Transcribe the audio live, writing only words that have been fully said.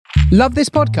Love this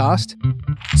podcast?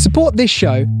 Support this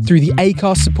show through the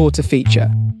Acast supporter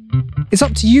feature. It's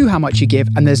up to you how much you give,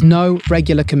 and there's no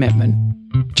regular commitment.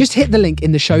 Just hit the link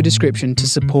in the show description to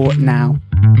support now.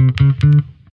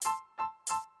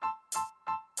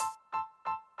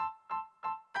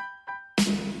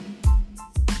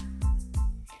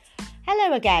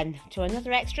 Hello again to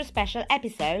another extra special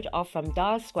episode of From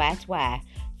Dial Square to Where,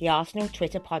 the Arsenal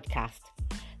Twitter podcast.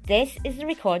 This is the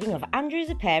recording of Andrew's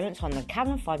appearance on the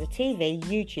Canon Fodder TV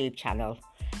YouTube channel.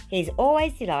 He's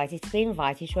always delighted to be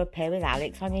invited to appear with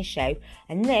Alex on his show,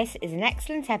 and this is an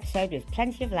excellent episode with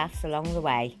plenty of laughs along the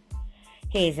way.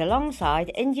 He is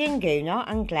alongside Indian Guna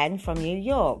and Glenn from New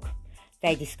York.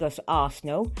 They discuss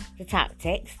Arsenal, the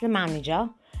tactics, the manager,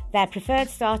 their preferred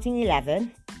starting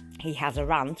 11. He has a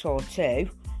rant or two.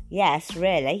 Yes,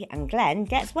 really, and Glenn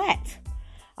gets wet.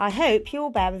 I hope you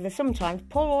will bear with the sometimes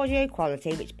poor audio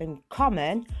quality which has been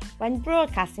common when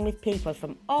broadcasting with people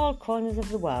from all corners of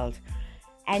the world.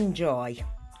 Enjoy.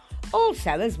 Also,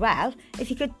 as well,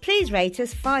 if you could please rate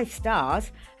us 5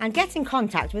 stars and get in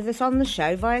contact with us on the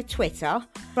show via Twitter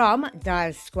from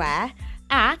Dial Square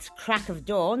at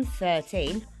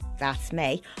crackofdawn13, that's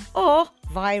me, or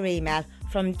via email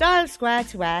from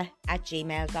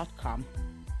dialsquaretowear@gmail.com.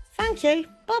 Thank you.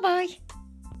 Bye-bye.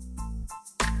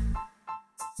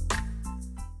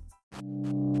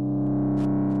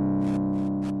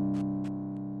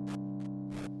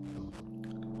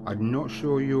 I'm not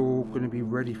sure you're going to be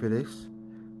ready for this,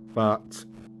 but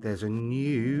there's a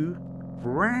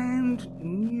brand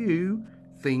new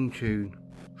theme tune.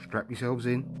 Strap yourselves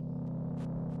in.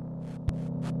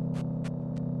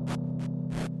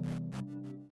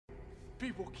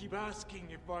 People keep asking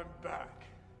if I'm back,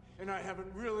 and I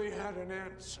haven't really had an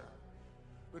answer.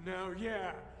 But now,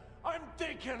 yeah, I'm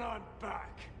thinking I'm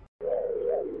back.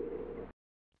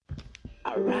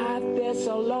 I ride there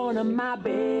so alone in my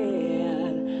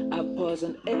bed. I pause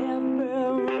in every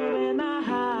room in the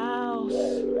house.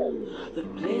 The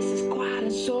place is quiet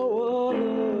and so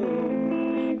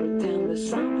alone. Pretend there's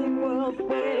something worth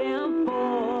waiting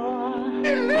for.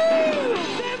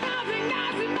 There's nothing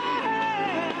nice in my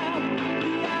head.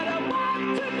 The other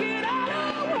one took it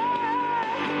all away.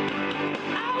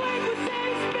 I wake with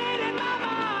same spit in my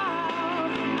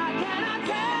mouth. I cannot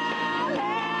tell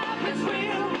if it's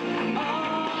real.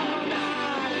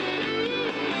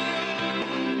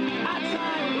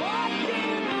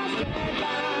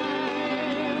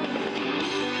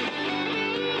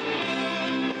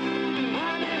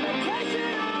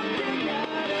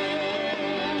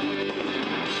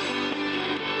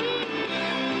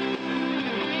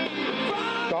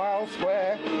 Dial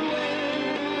Square.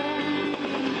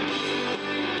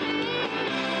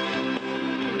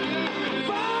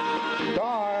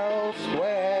 Dial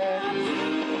Square.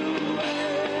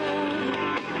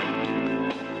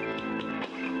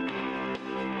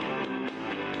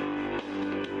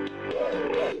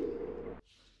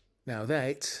 Now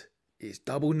that is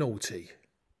double naughty.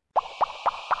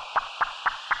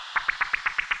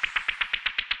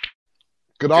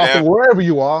 Good afternoon, wherever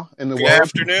you are in the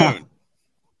world. Good afternoon.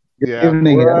 Yeah,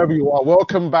 wherever you are.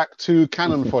 Welcome back to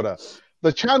Canon Fodder,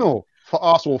 the channel for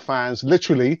Arsenal fans,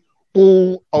 literally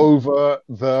all over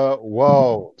the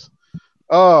world.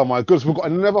 Oh my goodness, we've got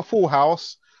another full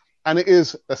house, and it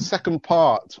is the second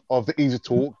part of the Easy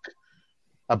Talk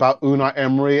about Unai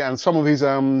Emery and some of his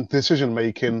decision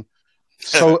making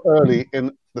so early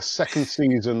in the second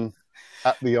season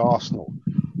at the Arsenal.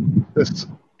 There's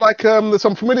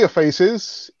some familiar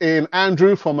faces in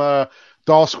Andrew from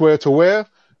Dial Square to Where.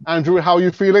 Andrew, how are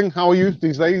you feeling? How are you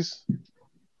these days?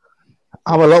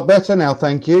 I'm a lot better now,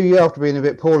 thank you. Yeah, after being a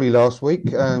bit poorly last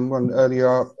week, one early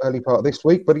part of this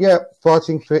week. But yeah,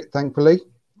 fighting fit, thankfully.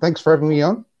 Thanks for having me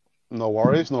on. No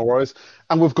worries, no worries.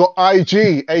 And we've got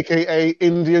IG, aka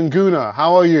Indian Guna.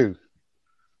 How are you?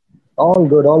 All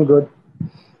good, all good.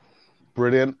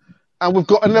 Brilliant. And we've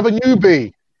got another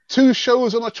newbie. 2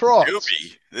 shows on a trot.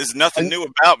 Newbie? There's nothing new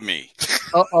about me.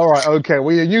 All right, okay.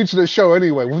 Well, you're new to the show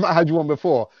anyway. We've not had you on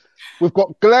before. We've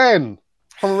got Glenn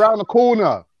from around the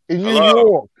corner in New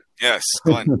York. Yes,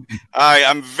 Glenn.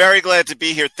 I'm very glad to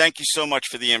be here. Thank you so much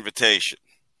for the invitation.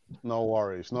 No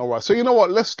worries, no worries. So you know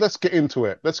what? Let's get into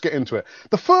it.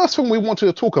 The first thing we wanted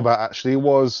to talk about actually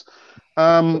was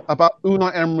about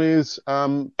Unai Emery's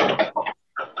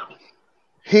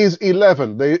his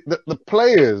 11, the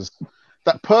players,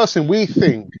 that person we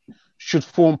think should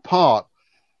form part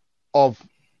of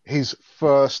his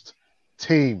first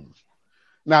team.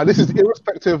 Now, this is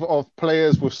irrespective of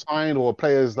players we've signed or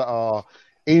players that are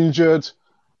injured.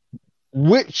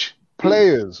 Which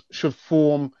players should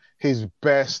form his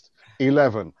best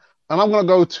 11? And I'm going to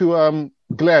go to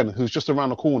Glenn, who's just around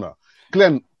the corner.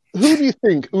 Glenn, who do you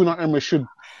think Unai Emery should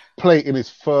play in his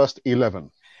first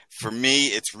 11? For me,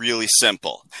 it's really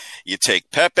simple. You take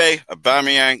Pepe,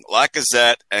 Aubameyang,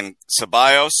 Lacazette, and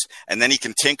Ceballos, and then he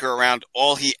can tinker around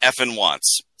all he effing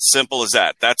wants. Simple as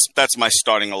that. That's my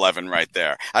starting 11 right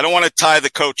there. I don't want to tie the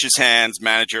coach's hands,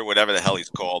 manager, whatever the hell he's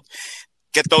called.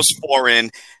 Get those 4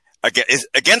 in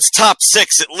against top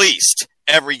 6 at least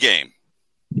every game.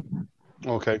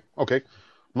 Okay.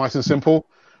 Nice and simple.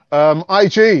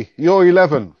 IG, your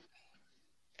 11.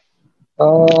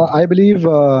 I believe,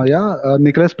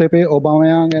 Nicolas Pepe,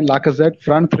 Aubameyang, and Lacazette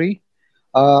front 3.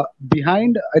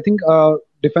 Behind, I think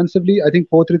defensively, I think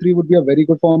 4-3-3 would be a very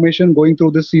good formation going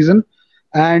through this season.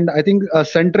 And I think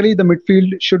centrally, the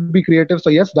midfield should be creative. So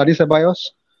yes, that is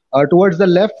Ceballos. Towards the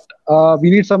left,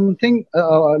 we need something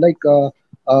like a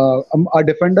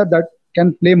defender that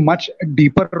can play much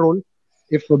deeper role.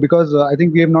 Because I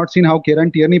think we have not seen how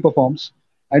Kieran Tierney performs.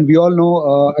 And we all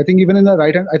know, I think even in the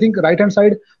right-hand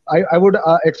side, I would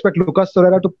expect Lucas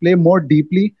Torreira to play more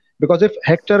deeply, because if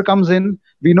Hector comes in,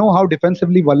 we know how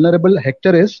defensively vulnerable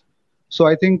Hector is. So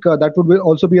I think that would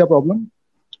also be a problem.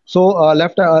 So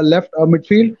left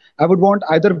midfield, I would want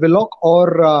either Willock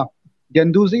or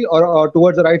Guendouzi, or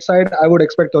towards the right side, I would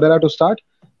expect Torreira to start.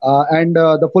 And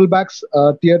the fullbacks,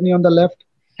 Tierney on the left,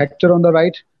 Hector on the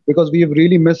right, because we have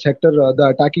really missed Hector, the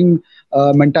attacking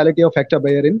mentality of Hector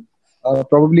Bellerin.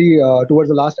 Probably towards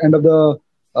the last end of the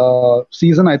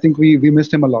season, I think we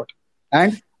missed him a lot.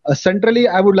 And centrally,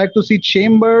 I would like to see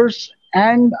Chambers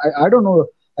and I don't know.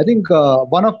 I think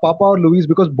one of Papa or Luis,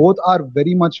 because both are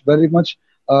very much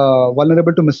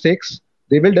vulnerable to mistakes.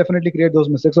 They will definitely create those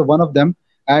mistakes. So one of them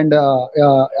and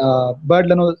Bird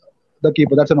Leno, the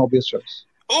keeper. That's an obvious choice.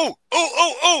 Oh!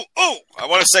 I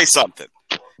want to say something.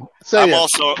 I'm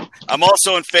also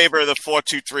in favor of the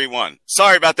 4-2-3-1.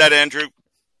 Sorry about that, Andrew.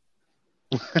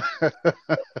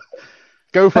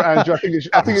 Go for it, Andrew.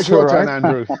 I think it's your turn,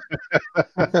 Andrew.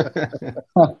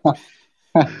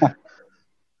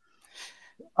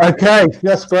 Okay,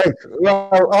 that's great.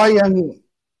 Well, I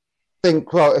think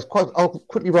I'll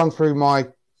quickly run through my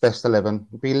best 11.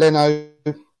 It'd be Leno,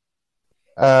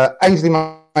 Ainsley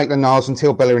Maitland-Niles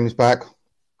until Bellerin is back.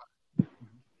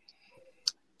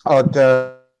 I'd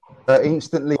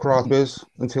instantly Kraspers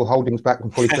until Holding's back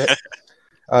and fully fit,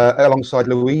 alongside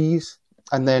Louise.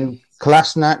 And then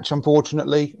Kolasinac,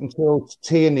 unfortunately, until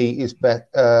Tierney is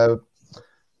back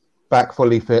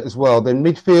fully fit as well. Then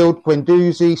midfield,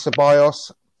 Guendouzi,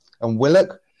 Ceballos and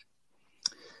Willock.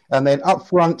 And then up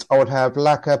front, I would have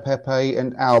Laka, Pepe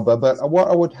and Alba. But what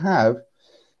I would have,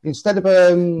 instead of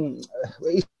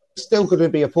it's still going to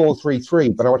be a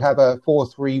 4-3-3, but I would have a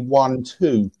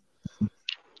 4-3-1-2.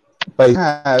 But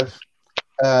I have,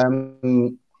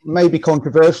 maybe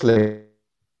controversially,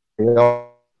 I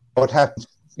would have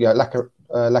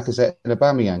Lacazette and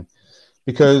Aubameyang,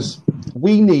 because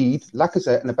we need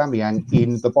Lacazette and Aubameyang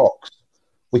in the box.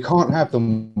 We can't have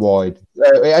them wide.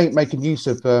 It ain't making use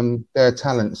of their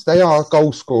talents. They are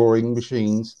goal-scoring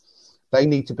machines. They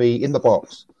need to be in the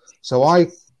box. So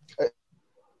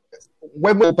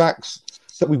when we're backs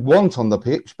that we want on the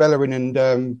pitch, Bellerin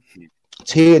and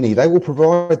Tierney, they will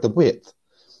provide the width.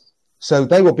 So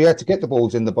they will be able to get the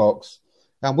balls in the box.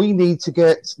 And we need to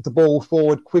get the ball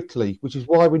forward quickly, which is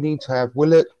why we need to have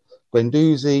Willock,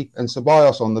 Guendouzi and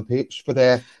Ceballos on the pitch for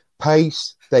their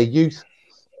pace, their youth,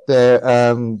 their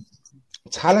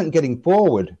talent getting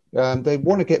forward. They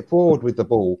want to get forward with the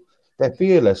ball. They're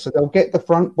fearless. So they'll get the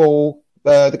front ball,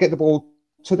 they get the ball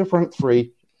to the front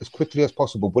 3 as quickly as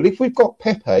possible. But if we've got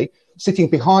Pepe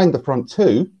sitting behind the front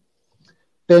 2,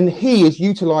 then he is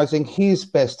utilising his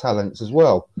best talents as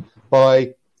well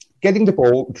by getting the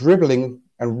ball, dribbling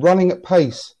and running at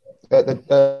pace, scaring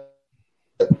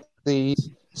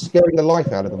the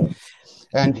life out of them.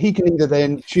 And he can either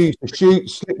then choose to shoot,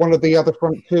 slip one of the other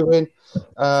front 2 in,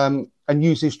 and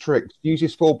use his tricks, use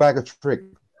his full bag of tricks,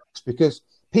 because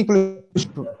people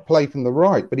play from the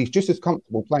right, but he's just as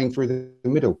comfortable playing through the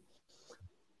middle.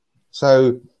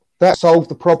 So that solved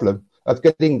the problem of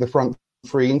getting the front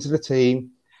 3 into the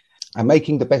team and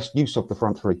making the best use of the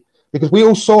front 3. Because we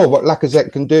all saw what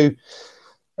Lacazette can do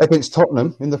against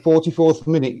Tottenham in the 44th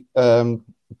minute,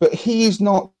 but he is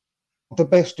not the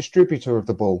best distributor of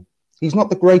the ball. He's not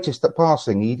the greatest at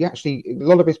passing. A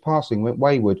lot of his passing went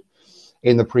wayward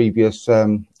in the previous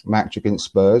match against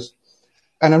Spurs,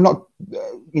 and I'm not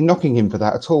knocking him for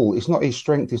that at all. It's not his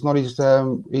strength. It's not his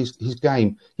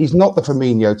game. He's not the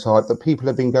Firmino type that people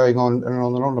have been going on and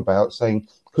on about, saying,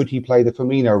 could he play the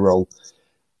Firmino role?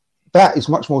 That is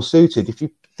much more suited. If you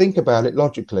think about it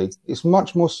logically, it's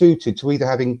much more suited to either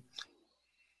having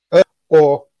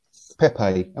or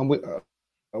Pepe. And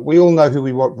we all know who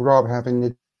we would rather have in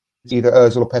the, either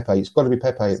Ozil or Pepe. It's got to be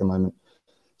Pepe at the moment.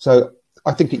 So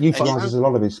I think it utilises a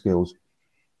lot of his skills.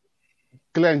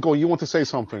 Glenn, go. You want to say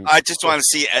something? I just want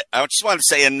to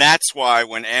say, and that's why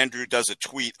when Andrew does a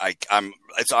tweet, I'm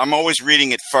always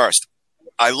reading it first.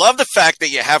 I love the fact that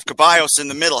you have Ceballos in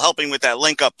the middle helping with that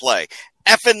link-up play.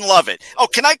 Effing love it. Oh,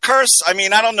 can I curse? I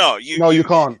mean, I don't know. No, you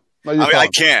can't. No, you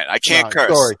can't. I can't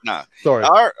curse. Sorry. No. Sorry.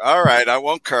 All right, I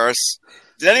won't curse.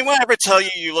 Did anyone ever tell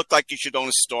you look like you should own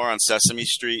a store on Sesame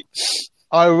Street?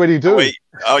 I already do. Oh, wait.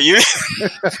 Oh, you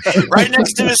right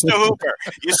next to Mr. Hooper.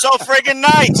 You're so friggin'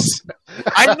 nice.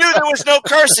 I knew there was no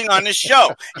cursing on this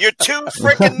show. You're too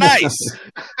friggin' nice.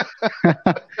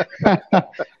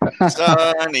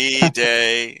 Sunny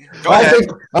day. Go ahead.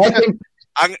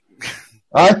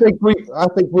 I think we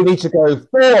need to go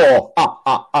 4,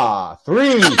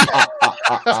 3, 3.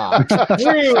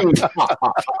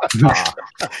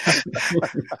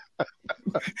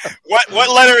 What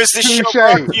letter is this show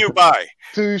brought to you by?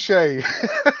 Touche.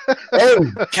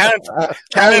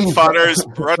 Cannon Fodder is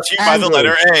brought to you by the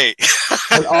letter A.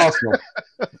 And Arsenal.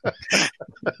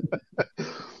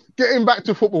 Getting back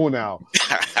to football now.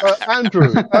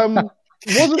 Andrew, wasn't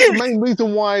the main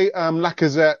reason why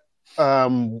Lacazette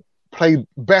played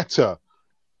better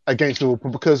against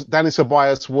Liverpool because Dani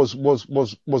Ceballos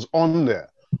was on there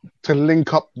to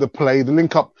link up the play,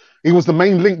 he was the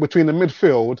main link between the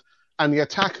midfield and the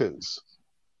attackers.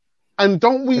 And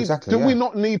we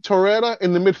not need Torreira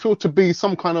in the midfield to be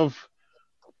some kind of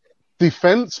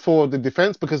defense for the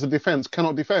defense because the defense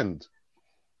cannot defend?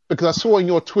 Because I saw in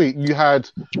your tweet you had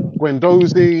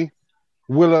Guendouzi,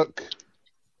 Willock,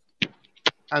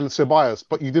 and Ceballos,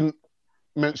 but you didn't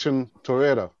mention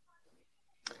Torreira.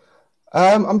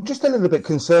 I'm just a little bit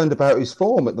concerned about his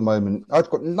form at the moment. I've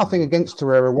got nothing against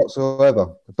Torreira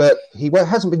whatsoever, but he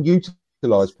hasn't been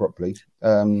utilised properly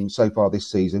so far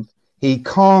this season. He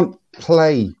can't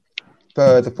play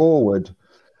further forward.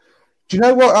 Do you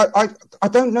know what? I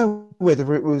don't know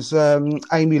whether it was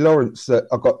Amy Lawrence that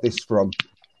I got this from.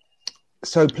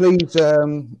 So please, bear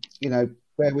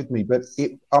with me. But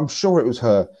I'm sure it was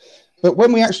her. But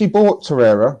when we actually bought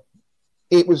Torreira,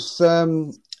 it was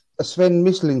a Sven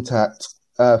Mislintat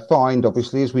find,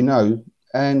 obviously, as we know.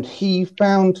 And he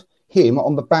found him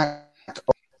on the back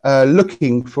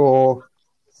looking for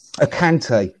a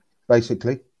Kante,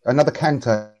 basically. Another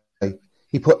Kante.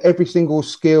 He put every single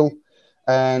skill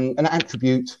and an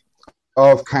attribute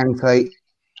of Kante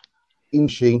in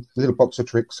Sheen, a little box of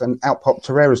tricks, and out popped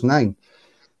Torreira's name.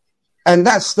 And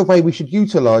that's the way we should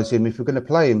utilise him if we're going to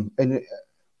play him. And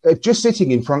just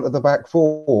sitting in front of the back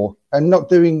four and not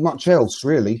doing much else,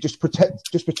 really. Just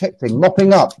protecting,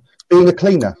 mopping up, being a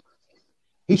cleaner.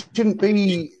 He shouldn't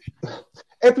be...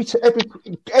 Every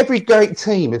great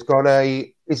team has got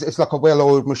it's like a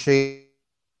well-oiled machine,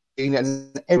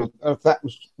 and every of that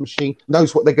machine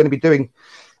knows what they're going to be doing.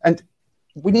 And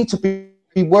we need to be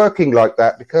working like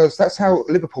that because that's how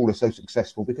Liverpool are so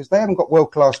successful, because they haven't got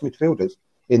world-class midfielders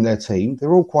in their team.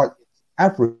 They're all quite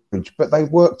average, but they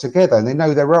work together and they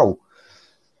know their role.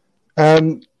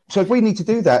 So we need to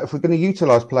do that if we're going to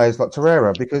utilise players like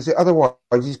Torreira, because otherwise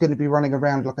he's going to be running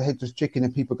around like a headless chicken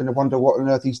and people are going to wonder what on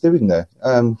earth he's doing there.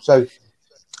 But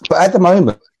at the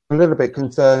moment, I'm a little bit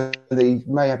concerned that he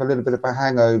may have a little bit of a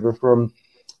hangover from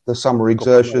the summer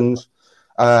exertions.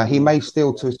 He may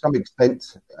still, to some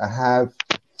extent, have,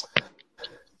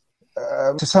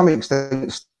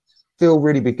 still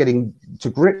really be getting to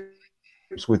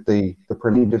grips with the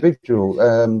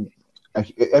individual.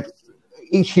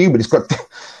 Each human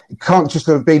it can't just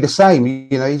be the same.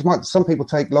 You know, some people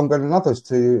take longer than others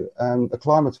to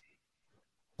acclimatise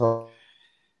to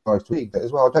it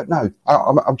as well. I don't know.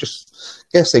 I'm just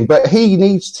guessing, but he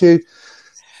needs to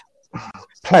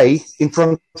play in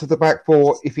front of the back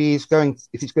four if he's going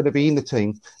to be in the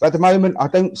team. But at the moment, I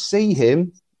don't see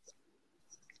him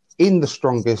in the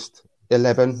strongest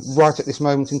 11 right at this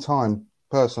moment in time,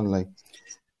 personally.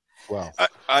 Wow.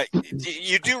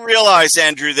 You do realize,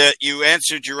 Andrew, that you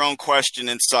answered your own question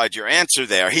inside your answer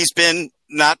there. He's been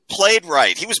not played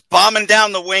right. He was bombing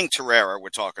down the wing, Torreira, we're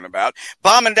talking about.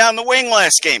 Bombing down the wing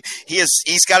last game.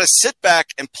 He's got to sit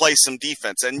back and play some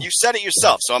defense. And you said it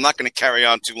yourself, so I'm not going to carry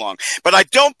on too long. But I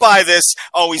don't buy this,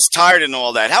 he's tired and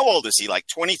all that. How old is he, like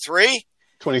 23?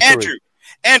 23.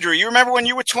 Andrew, you remember when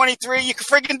you were 23? You could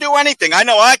freaking do anything. I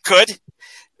know I could.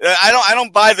 I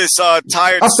don't buy this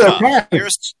tired stuff. You're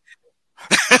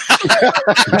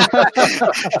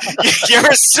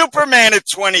a Superman at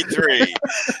 23.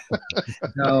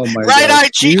 Oh my right, God.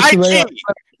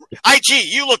 IG,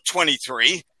 you look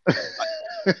 23.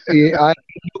 I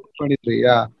look 23,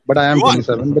 yeah, but I am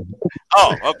 27. But...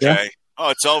 Oh, okay. Oh,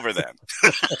 it's over then.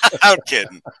 I'm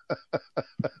kidding.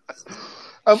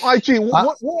 IG,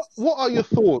 what are your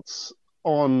thoughts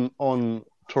on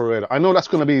Torreira? I know that's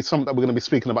going to be something that we're going to be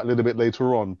speaking about a little bit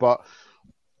later on, but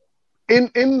in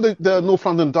the North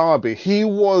London derby, he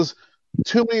was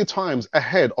too many times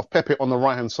ahead of Pepe on the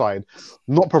right-hand side,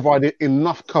 not providing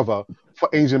enough cover for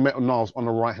Ainsley Maitland-Niles on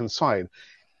the right-hand side.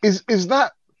 Is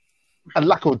that a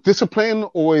lack of discipline,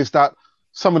 or is that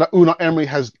something that Unai Emery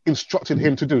has instructed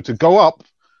him to do, to go up,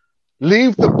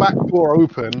 leave the back door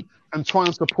open, and try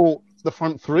and support the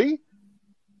front three?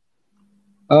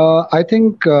 I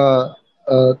think to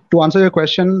answer your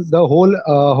question, the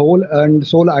whole and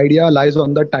sole idea lies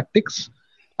on the tactics.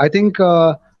 I think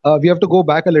we have to go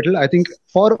back a little. I think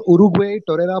for Uruguay,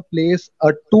 Torreira plays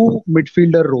a two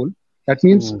midfielder role. That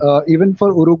means even for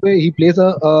Uruguay, he plays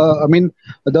I mean,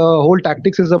 the whole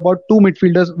tactics is about two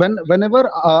midfielders. Whenever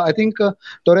I think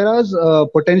Torreira's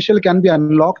potential can be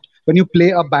unlocked when you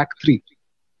play a back three.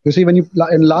 You see, when you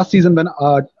in last season when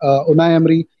Unai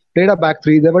Emery played a back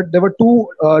three, there were two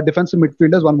defensive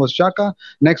midfielders. One was Xhaka,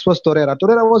 next was Torreira.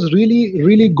 Torreira was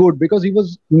really good because he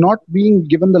was not being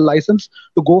given the license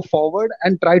to go forward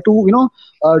and try to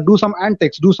do some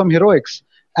antics, do some heroics.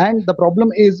 And the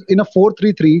problem is in a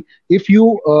 4-3-3, if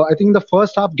you, I think the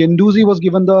first half, Guendouzi was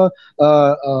given the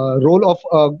role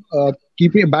of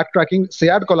keeping backtracking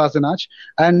Sead Kolasinac,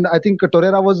 and I think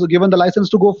Torreira was given the license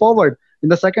to go forward. In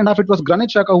the second half, it was Granit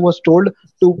Xhaka who was told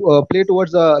to play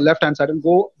towards the left-hand side and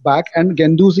go back, and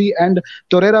Guendouzi and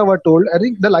Torreira were told. I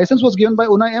think the license was given by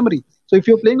Unai Emery. So if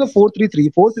you're playing a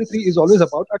 4-3-3, 4-3-3 is always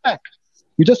about attack.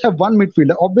 You just have one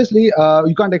midfielder. Obviously,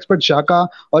 you can't expect Xhaka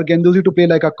or Guendouzi to play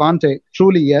like a Conte.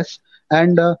 Truly, yes.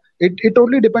 And it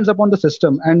totally depends upon the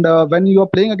system. And when you are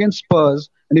playing against Spurs,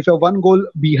 and if you're one goal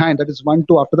behind, that is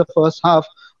 1-2 after the first half,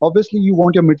 obviously you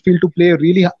want your midfield to play a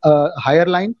really higher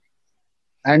line.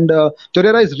 And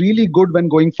Torreira is really good when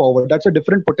going forward. That's a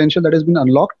different potential that has been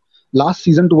unlocked last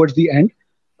season towards the end.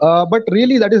 But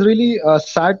really, that is really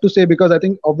sad to say, because I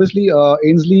think obviously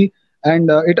Ainsley,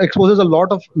 and it exposes a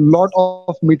lot of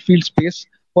midfield space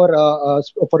for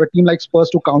a team like Spurs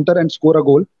to counter and score a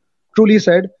goal. Truly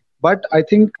said. But I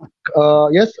think,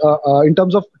 yes, in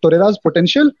terms of Torreira's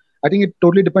potential, I think it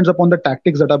totally depends upon the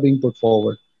tactics that are being put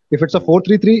forward. If it's a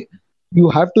 4-3-3, you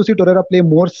have to see Torreira play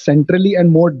more centrally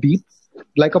and more deep,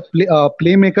 like a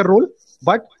playmaker role.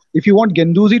 But if you want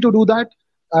Guendouzi to do that,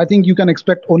 I think you can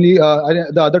expect only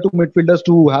the other two midfielders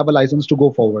to have a license to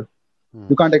go forward.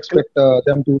 You can't expect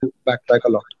them to backtrack a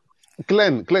lot.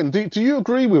 Glenn, do you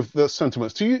agree with the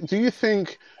sentiments? Do you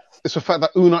think it's the fact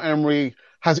that Unai Emery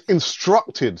has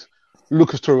instructed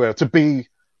Lucas Torreira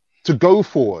to go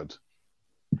forward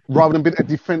rather than being a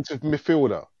defensive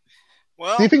midfielder?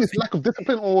 Well, do you think it's lack of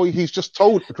discipline, or he's just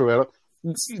told Torreira,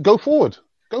 go forward?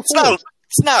 It's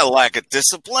not a lack of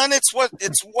discipline. It's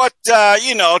what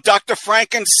Dr.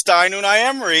 Frankenstein Unai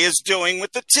Emery is doing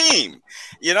with the team.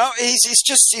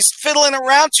 He's fiddling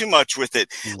around too much with it.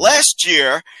 Last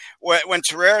year, when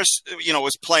Torreira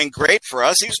was playing great for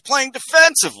us, he was playing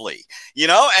defensively.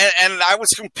 And I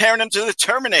was comparing him to the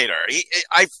Terminator.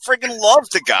 I friggin' love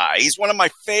the guy. He's one of my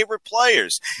favorite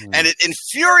players, and it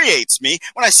infuriates me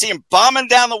when I see him bombing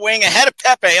down the wing ahead of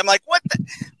Pepe. I'm like, what?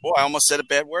 Boy, I almost said a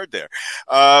bad word there.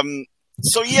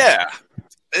 So yeah,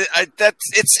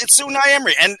 it's Unai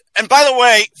Emery. And by the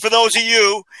way, for those of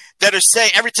you that are saying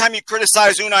every time you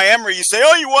criticize Unai Emery, you say,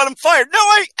 "Oh, you want him fired?" No,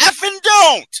 I effing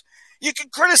don't. You can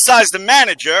criticize the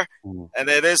manager, and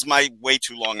that is my way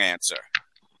too long answer.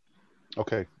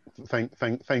 Okay,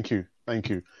 thank you. Thank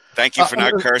you for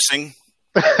not cursing.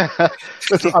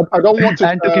 Listen, I don't want to.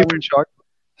 And to keep it short.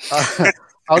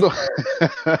 I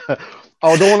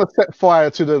don't want to set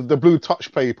fire to the blue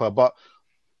touch paper, but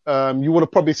you would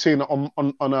have probably seen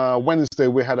on Wednesday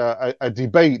we had a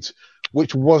debate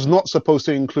which was not supposed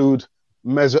to include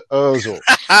Mesut Ozil.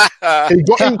 It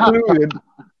got included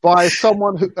by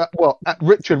someone who,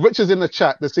 Richard. Richard's in the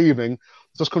chat this evening,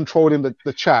 just controlling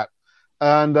the chat,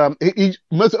 and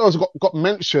Mesut Ozil got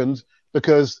mentioned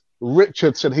because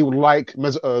Richard said he would like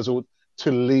Mesut Ozil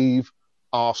to leave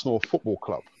Arsenal Football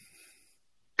Club.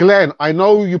 Glenn, I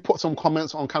know you put some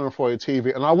comments on Cannon Fodder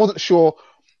TV, and I wasn't sure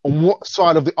on what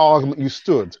side of the argument you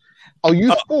stood. Are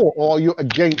you for or are you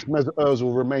against Mesut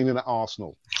Ozil remaining at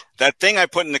Arsenal? That thing I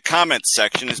put in the comments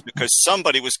section is because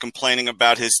somebody was complaining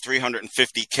about his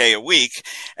 $350K a week,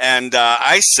 and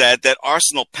I said that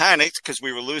Arsenal panicked because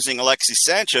we were losing Alexis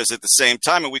Sanchez at the same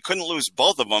time, and we couldn't lose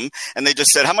both of them. And they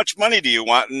just said, "How much money do you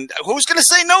want?" And who's going to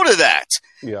say no to that?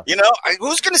 Yeah,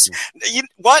 who's going to say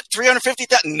what?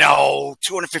 350,000? No,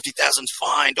 250,000 is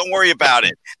fine. Don't worry about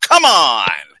it. Come on.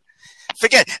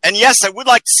 forget. And yes, I would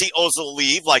like to see Ozil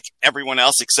leave, like everyone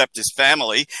else except his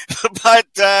family, but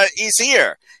he's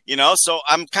here. So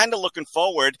I'm kind of looking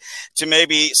forward to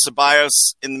maybe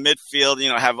Ceballos in the midfield,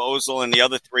 have Ozil and the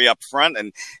other three up front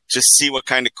and just see what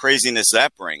kind of craziness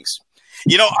that brings.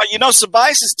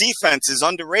 Ceballos' defense is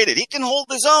underrated. He can hold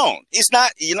his own. He's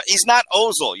not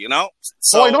Ozil,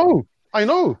 So I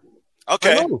know.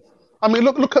 Okay. I mean,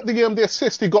 look at the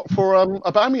assist he got for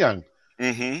Aubameyang.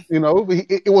 Mm-hmm.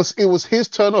 It was his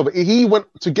turnover. He went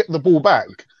to get the ball back,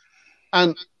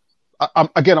 and I'm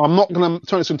not going to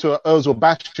turn this into an Ozil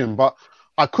bastion, but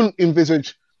I couldn't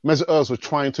envisage Mesut Ozil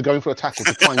trying to go in for a tackle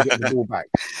to try and get the ball back.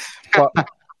 But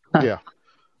yeah.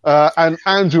 And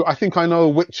Andrew, I think I know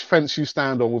which fence you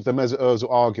stand on with the Mesut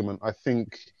Ozil argument. I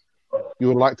think you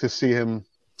would like to see him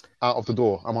out of the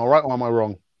door. Am I right or am I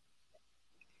wrong?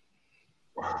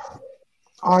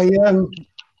 When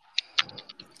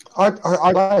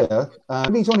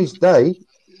he's on his day,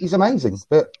 he's amazing.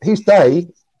 But his day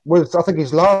was, I think,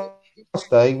 his last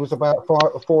day was about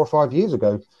 4 or 5 years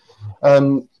ago.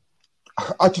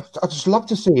 I just love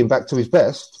to see him back to his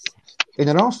best in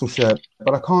an Arsenal shirt,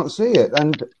 but I can't see it,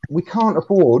 and we can't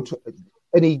afford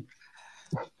any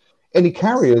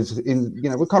carriers we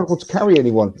can't afford to carry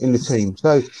anyone in the team.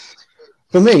 So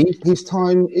for me, his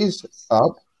time is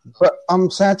up. But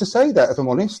I'm sad to say that, if I'm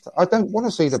honest. I don't want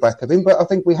to see the back of him, but I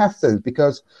think we have to,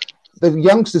 because the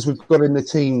youngsters we've got in the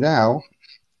team now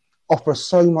offer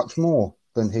so much more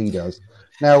than he does.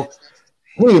 Now,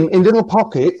 him in little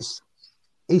pockets,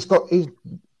 he's got these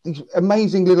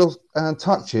amazing little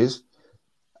touches,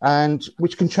 and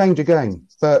which can change a game.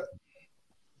 But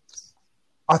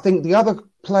I think the other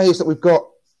players that we've got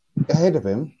ahead of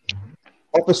him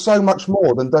offer so much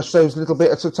more than just those little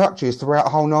bits of touches throughout a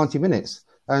whole 90 minutes.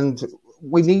 And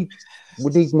we need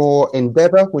more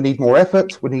endeavour, we need more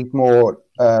effort, we need more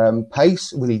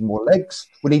pace, we need more legs,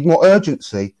 we need more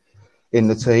urgency in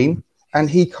the team, and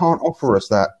he can't offer us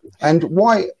that. And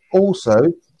why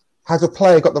also has a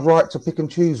player got the right to pick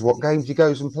and choose what games he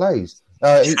goes and plays?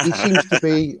 He seems to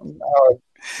be...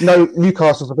 No,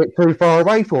 Newcastle's a bit too far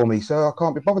away for me, so I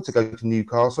can't be bothered to go to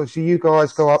Newcastle. So you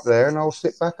guys go up there and I'll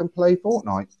sit back and play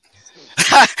Fortnite.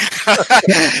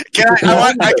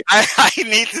 I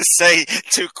need to say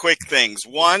two quick things.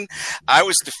 One, I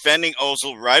was defending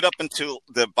Ozil right up until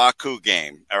the Baku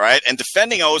game, all right? And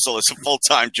defending Ozil is a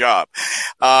full-time job.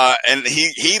 And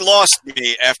he lost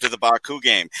me after the Baku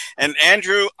game. And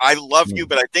Andrew, I love you,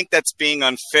 but I think that's being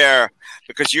unfair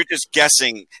because you're just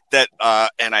guessing that,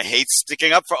 and I hate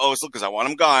sticking up for Ozil because I want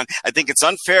him gone. I think it's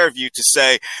unfair of you to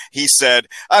say, he said,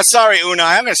 sorry,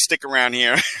 Unai, I'm going to stick around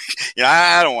here.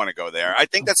 I don't want to go there. I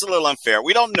think that's a little unfair.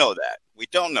 We don't know that.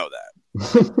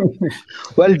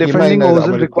 Well, defending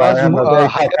Ozil requires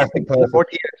what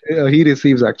he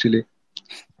receives, actually.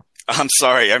 I'm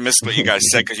sorry. I missed what you guys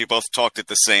said because you both talked at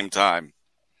the same time.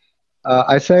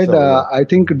 I said, I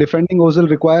think defending Ozil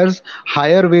requires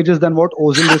higher wages than what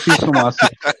Ozil receives from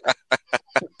Arsenal.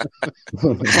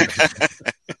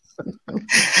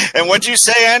 And what'd you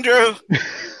say, Andrew?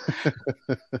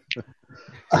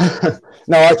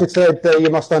 No, I just said you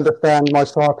must understand my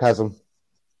sarcasm.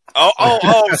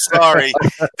 Oh, sorry.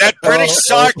 That British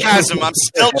sarcasm, I'm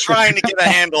still trying to get a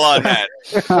handle on that.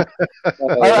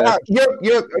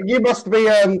 You must be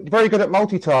very good at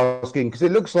multitasking, because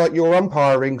it looks like you're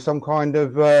umpiring some kind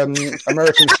of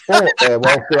American sport there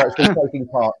whilst you're actually taking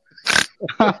part.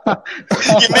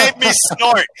 You made me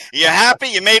snort. You happy?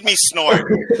 You made me snort.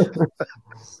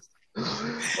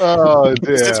 Oh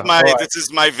dear! This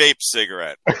is my vape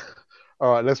cigarette.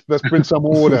 All right, let's bring some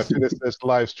order to this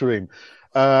live stream.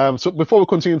 So before we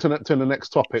continue to the next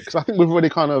topic, because I think we've already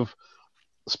kind of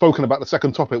spoken about the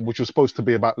second topic, which was supposed to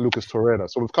be about Lucas Torreira.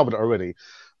 So we've covered it already.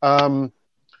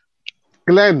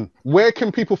 Glenn, where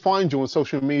can people find you on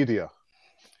social media?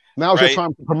 Now's your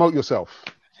time to promote yourself.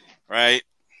 Right.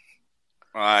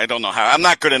 I don't know how. I'm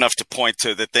not good enough to point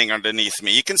to the thing underneath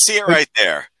me. You can see it right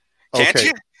there. Can't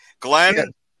you?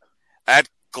 Glenn, at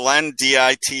Glenn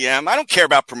DITM. I don't care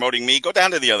about promoting me. Go down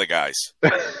to the other guys.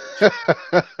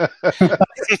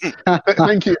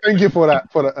 Thank you for that,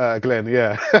 Glenn.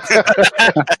 Yeah.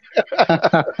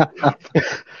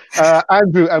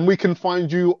 Andrew, and we can find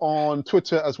you on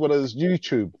Twitter as well as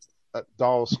YouTube at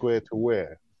Dial Square to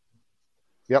Wear.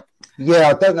 Yep. Yeah,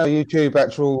 I don't know YouTube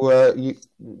actual. I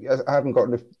haven't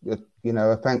got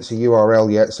a fancy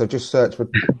URL yet, so just search for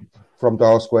From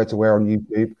Dial Square to Wear on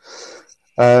YouTube.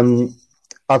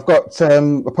 I've got a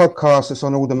podcast that's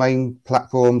on all the main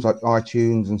platforms like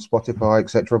iTunes and Spotify,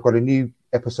 etc. I've got a new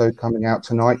episode coming out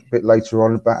tonight, a bit later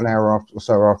on, about an hour or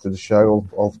so after the show.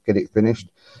 I'll get it finished.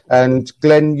 And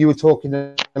Glenn, you were talking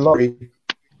a lot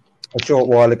a short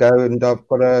while ago, and I've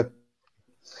got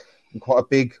quite a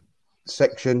big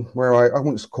section where I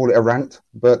wouldn't call it a rant,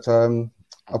 but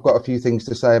I've got a few things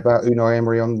to say about Unai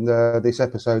Emery on this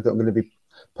episode that I'm going to be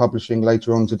publishing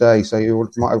later on today. So you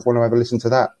might want to have a listen to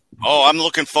that. Oh, I'm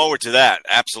looking forward to that.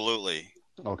 Absolutely.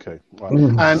 Okay. Right.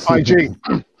 And IG,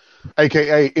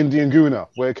 aka Indian Gooner,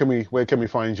 where can we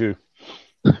find you?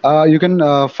 You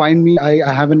can find me.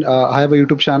 I have a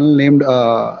YouTube channel named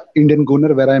Indian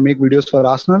Gooner where I make videos for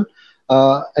Arsenal.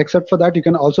 Except for that, you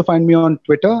can also find me on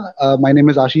Twitter. My name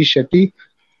is Ashish Shetty.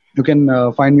 You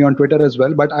can find me on Twitter as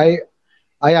well. But I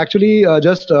actually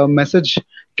just message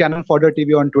Canon Fodder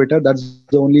TV on Twitter. That's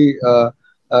the only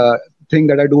thing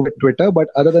that I do with Twitter. But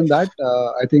other than that,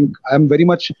 I think I'm very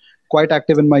much quite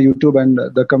active in my YouTube and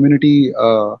the community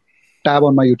tab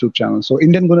on my YouTube channel. So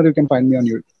Indian Gunner, you can find me on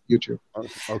YouTube.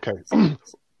 Okay.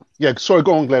 Yeah, sorry,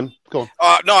 go on, Glenn. Go on.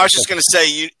 No, I was just going to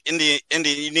say, Indy,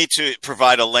 you need to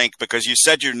provide a link because you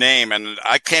said your name and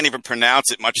I can't even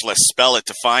pronounce it, much less spell it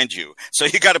to find you. So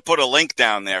you got to put a link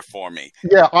down there for me.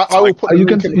 Yeah, I will put the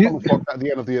link in the comments box at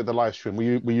the end of the live stream.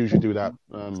 We usually do that.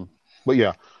 But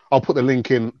yeah, I'll put the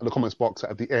link in the comments box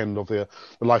at the end of the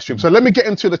live stream. So let me get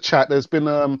into the chat. There's been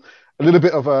a little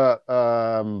bit of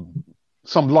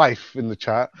some life in the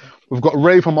chat. We've got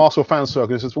Ray from Arsenal Fan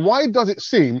Circle. He says, why does it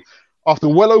seem after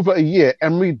well over a year,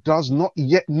 Emery does not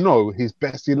yet know his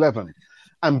best 11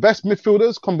 and best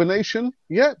midfielders combination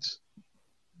yet?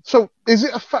 So is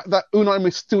it a fact that Unai Emery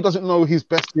still doesn't know his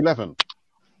best 11?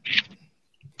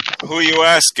 Who are you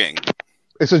asking?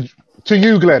 It's to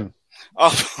you, Glenn.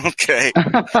 Oh, okay.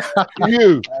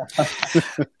 You.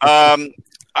 I'm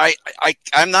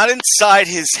not inside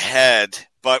his head,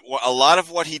 but a lot of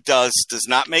what he does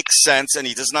not make sense, and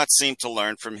he does not seem to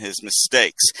learn from his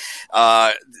mistakes.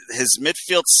 His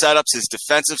midfield setups, his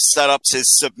defensive setups, his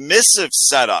submissive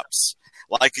setups,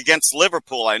 like against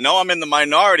Liverpool. I know I'm in the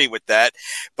minority with that,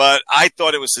 but I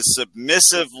thought it was a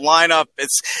submissive lineup.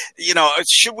 It's,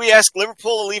 should we ask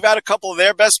Liverpool to leave out a couple of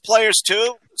their best players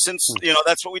too? Since,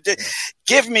 that's what we did.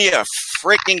 Give me a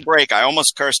freaking break. I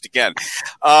almost cursed again.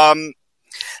 I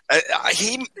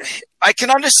can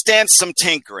understand some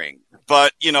tinkering,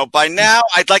 but by now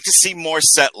I'd like to see more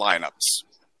set lineups.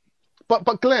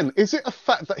 But Glenn, is it a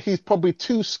fact that he's probably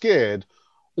too scared,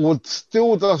 or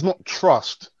still does not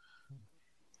trust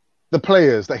the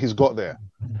players that he's got there?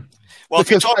 Well,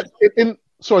 because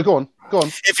sorry, go on.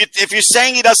 If you're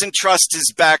saying he doesn't trust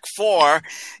his back four,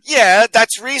 yeah,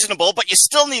 that's reasonable, but you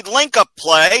still need link-up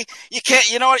play. You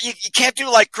can't, you can't do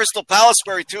like Crystal Palace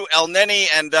where he threw El Neni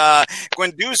and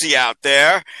Guendouzi out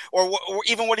there, or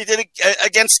even what he did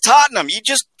against Tottenham. You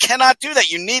just cannot do that.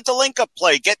 You need the link-up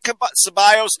play. Get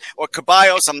Ceballos or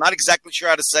Caballos, I'm not exactly sure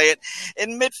how to say it,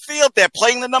 in midfield. They're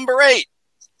playing the number 8.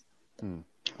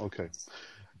 Okay.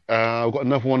 I've got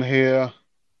another one here.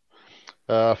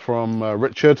 From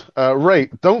Richard. Ray,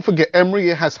 don't forget Emery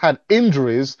has had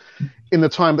injuries in the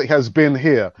time that he has been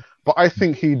here, but I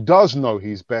think he does know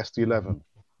his best 11.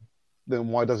 Then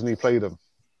why doesn't he play them?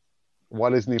 Why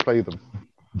doesn't he play them?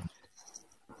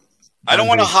 I don't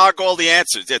want to hog all the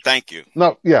answers. Yeah, thank you.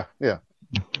 No, yeah.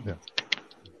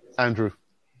 Andrew.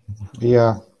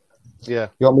 Yeah. You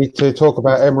want me to talk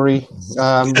about Emery?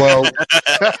 Well,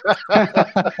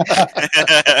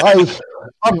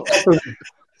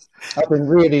 I've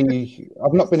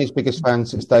not been his biggest fan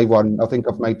since day one. I think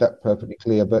I've made that perfectly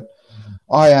clear. But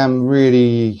I am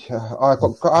really, I've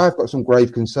got some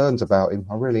grave concerns about him.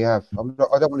 I really have. I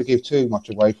don't want to give too much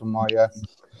away from my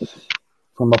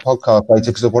podcast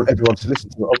later because I want everyone to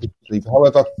listen to it, obviously.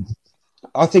 However,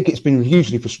 I think it's been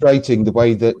hugely frustrating the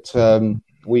way that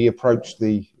we approached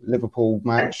the Liverpool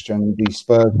match and the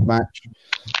Spurs match.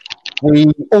 We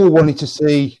all wanted to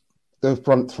see the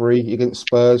front three against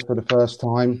Spurs for the first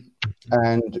time.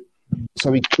 And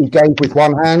so he gave with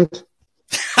one hand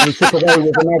and he took away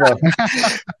with another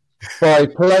by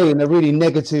playing a really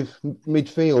negative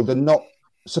midfield and not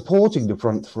supporting the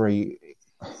front three.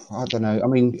 I don't know. I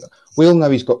mean, we all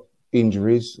know he's got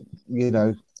injuries.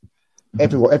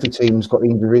 Every team's got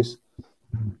injuries.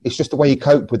 It's just the way you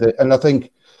cope with it. And I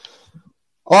think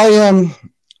I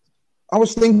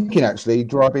was thinking actually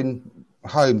driving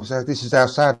home because this is how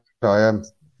sad I am.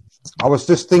 I was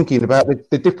just thinking about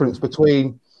the difference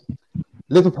between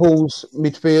Liverpool's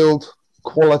midfield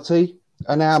quality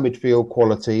and our midfield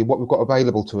quality, what we've got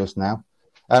available to us now.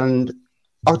 And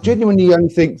I genuinely only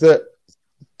think that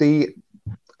the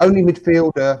only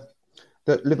midfielder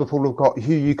that Liverpool have got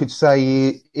who you could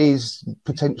say is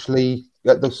potentially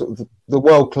at the sort of the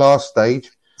world-class stage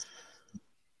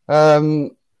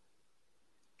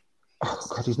oh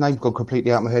God, his name gone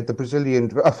completely out of my head. The Brazilian,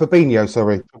 Fabinho,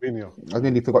 sorry. Fabinho. I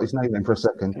nearly forgot his name then for a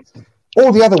second.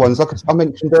 All the other ones, like I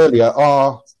mentioned earlier,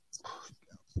 are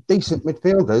decent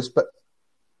midfielders, but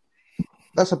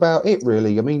that's about it,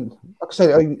 really. I mean, like I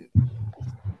said,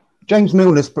 James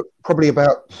Milner's probably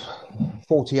about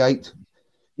 48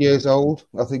 years old.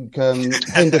 I think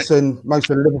Henderson, most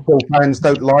of the Liverpool fans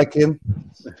don't like him.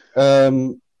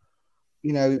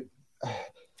 You know,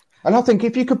 and I think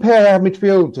if you compare our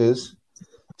midfielders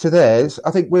to theirs,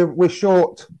 I think we're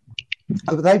short.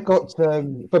 They've got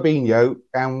Fabinho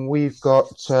and we've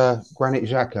got Granit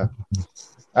Xhaka.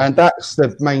 And that's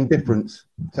the main difference.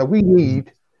 So we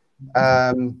need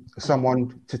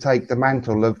someone to take the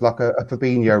mantle of like a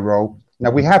Fabinho role. Now,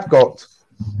 we have got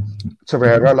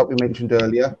Torreira, like we mentioned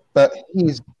earlier, but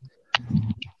he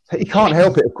can't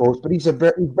help it, of course, but he's a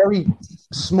very, very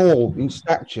small in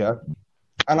stature.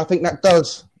 And I think that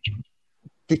does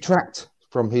detract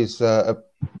from his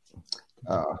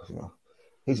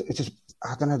it's just,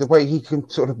 I don't know, the way he can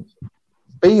sort of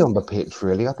be on the pitch,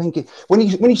 really. I think when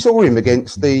you saw him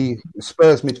against the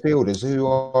Spurs midfielders, who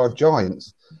are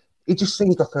giants, he just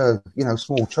seemed like a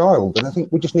small child. And I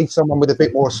think we just need someone with a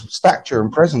bit more stature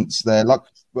and presence there, like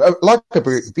a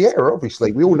Vieira.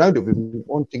 Obviously, we all know that we've been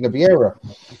wanting a Vieira,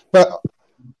 but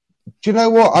do you know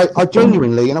what? I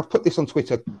genuinely, and I've put this on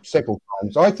Twitter several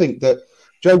times, I think that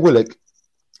Joe Willock,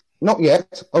 not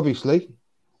yet, obviously,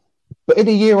 but in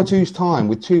a year or two's time,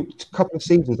 with a couple of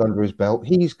seasons under his belt,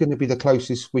 he's going to be the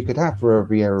closest we could have for a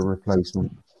Vieira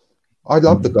replacement. I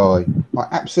love the guy. I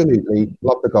absolutely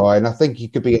love the guy. And I think he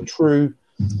could be a true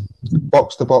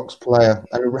box-to-box player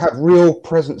and have real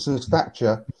presence and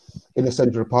stature in the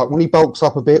centre of the park. When he bulks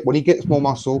up a bit, when he gets more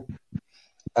muscle,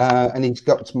 and he's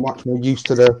got much more used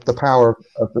to the power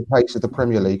of the pace of the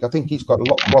Premier League, I think he's got a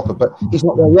lot to offer, but he's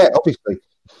not there yet, obviously.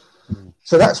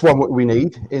 So that's what we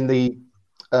need in the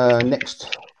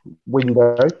next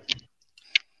window.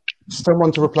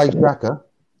 Someone to replace Xhaka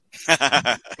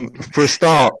for a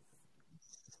start.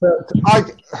 But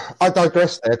I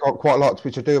digress there quite a lot,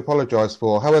 which I do apologise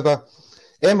for. However,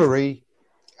 Emery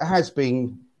has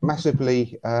been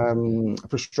massively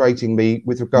frustrating me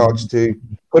with regards to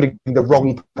putting the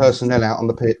wrong personnel out on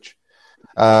the pitch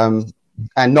and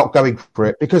not going for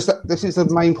it. Because this is the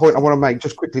main point I want to make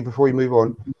just quickly before we move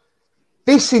on.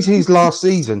 This is his last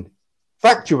season.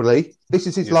 Factually, this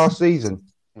is his last season.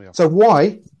 Yeah. So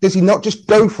why does he not just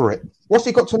go for it? What's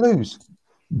he got to lose?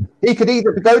 He could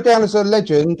either go down as a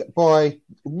legend by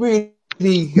really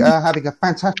having a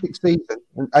fantastic season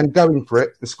and going for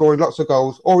it and scoring lots of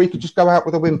goals, or he could just go out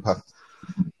with a whimper.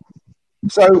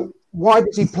 So why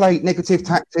does he play negative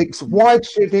tactics? Why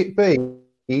should it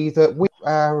be that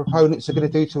our opponents are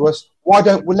going to do to us? Why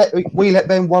don't we let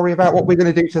them worry about what we're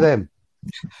going to do to them?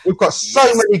 We've got so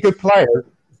many good players,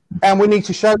 and we need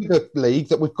to show the league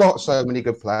that we've got so many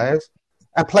good players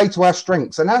and play to our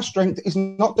strengths. And our strength is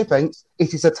not defence,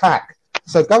 it is attack.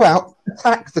 So go out,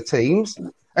 attack the teams,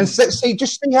 and let's see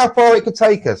how far it could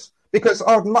take us. Because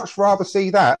I'd much rather see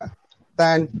that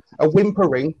than a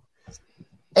whimpering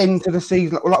end to the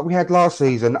season like we had last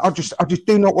season. I just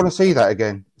do not want to see that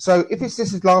again. So if this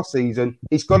is his last season,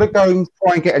 he's got to go and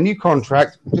try and get a new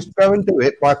contract. Just go and do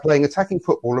it by playing attacking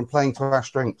football and playing to our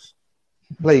strengths.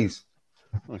 Please.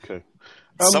 Okay.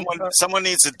 Someone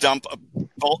needs to dump a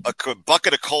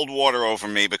bucket of cold water over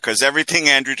me, because everything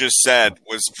Andrew just said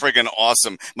was friggin'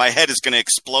 awesome. My head is going to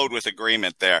explode with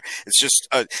agreement there. It's just,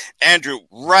 Andrew,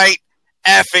 right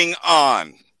effing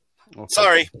on. Okay.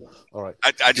 Sorry. All right.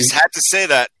 I just had to say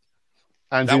that.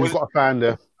 Andrew, you've got a fan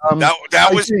there.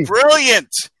 That was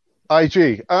brilliant.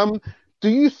 IG, do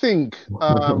you think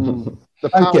the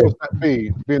powers that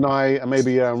be, Vinay and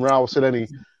maybe Raul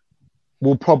Sileni,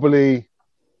 will probably...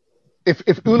 If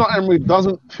Unai Emery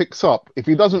doesn't fix up, if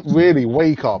he doesn't really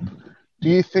wake up, do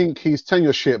you think his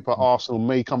tenureship at Arsenal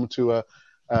may come to a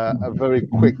very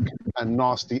quick and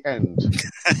nasty end?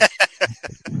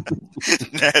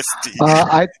 Nasty.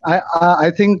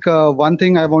 I think one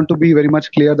thing I want to be very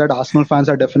much clear, that Arsenal fans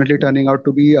are definitely turning out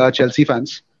to be Chelsea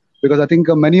fans, because I think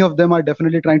many of them are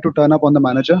definitely trying to turn up on the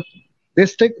manager. They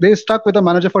stuck with the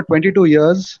manager for 22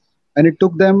 years, and it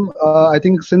took them, I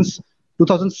think, since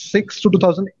 2006 to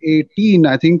 2018,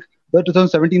 I think the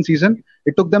 2017 season,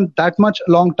 it took them that much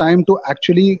long time to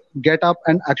actually get up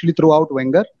and actually throw out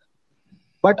Wenger.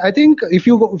 But I think if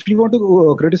you want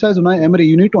to criticize Unai Emery,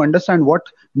 you need to understand what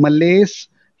malaise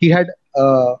he had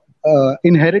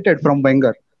inherited from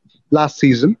Wenger last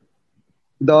season.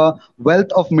 The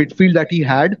wealth of midfield that he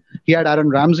had Aaron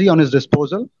Ramsey on his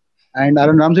disposal, and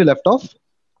Aaron Ramsey left off.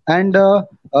 And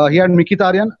he had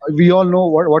Mkhitaryan. We all know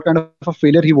what kind of a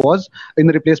failure he was in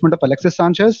the replacement of Alexis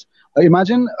Sanchez.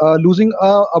 Imagine losing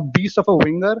a beast of a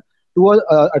winger to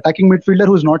a attacking midfielder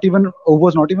who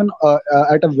was not even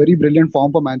at a very brilliant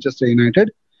form for Manchester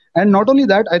United. And not only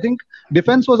that, I think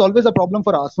defense was always a problem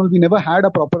for Arsenal. We never had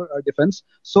a proper defense.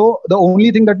 So the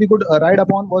only thing that we could ride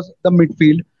upon was the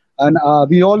midfield. And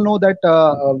we all know that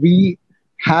we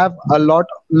have a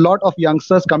lot of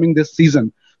youngsters coming this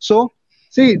season. So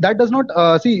see, that does not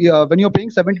when you're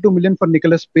paying 72 million for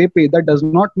Nicolas Pepe, that does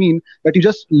not mean that you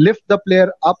just lift the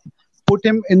player up, put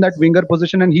him in that winger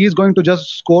position, and he's going to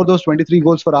just score those 23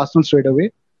 goals for Arsenal straight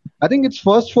away. I think it's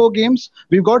first 4 games,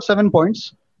 we've got 7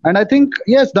 points. And I think,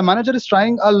 yes, the manager is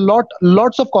trying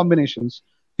lots of combinations.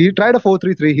 He tried a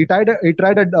 4-3-3. He tried a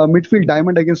midfield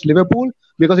diamond against Liverpool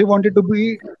because he wanted to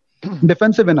be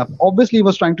defensive enough. Obviously, he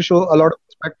was trying to show a lot of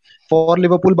respect for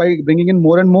Liverpool by bringing in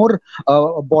more and more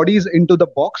bodies into the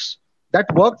box. That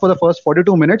worked for the first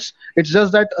 42 minutes. It's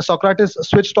just that Socrates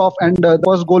switched off and the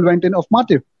first goal went in of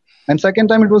Matip. And second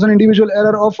time, it was an individual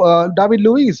error of David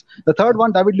Luiz. The third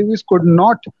one, David Luiz could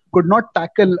not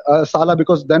tackle Salah,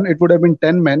 because then it would have been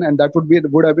 10 men, and that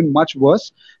would have been much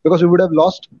worse, because we would have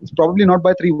lost probably not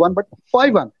by 3-1 but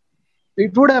 5-1.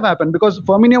 It would have happened because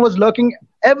Firmino was lurking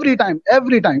every time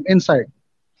inside.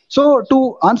 So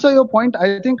to answer your point,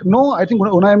 I think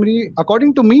Unai Emery,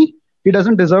 according to me, he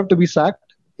doesn't deserve to be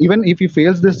sacked, even if he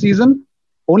fails this season.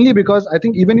 Only because I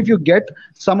think even if you get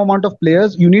some amount of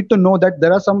players, you need to know that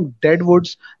there are some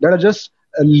deadwoods that are just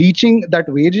leeching that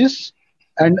wages,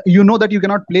 and you know that you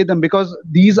cannot play them because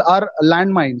these are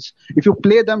landmines. If you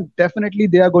play them, definitely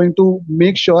they are going to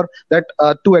make sure that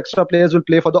 2 extra players will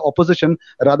play for the opposition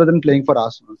rather than playing for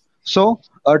Arsenal. So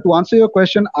to answer your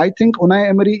question, I think Unai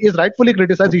Emery is rightfully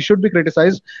criticized. He should be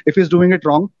criticized if he's doing it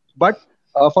wrong. But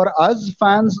for us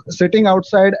fans sitting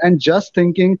outside and just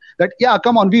thinking that, yeah,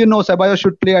 come on, we know Ceballos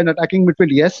should play an attacking midfield,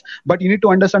 yes, but you need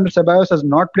to understand that Ceballos has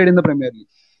not played in the Premier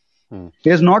League. He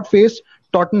has not faced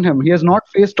Tottenham. He has not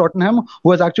faced Tottenham,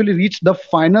 who has actually reached the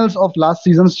finals of last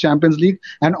season's Champions League,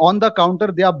 and on the counter,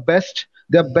 they are best.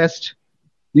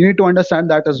 You need to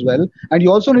understand that as well. And you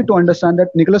also need to understand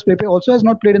that Nicolas Pepe also has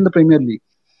not played in the Premier League.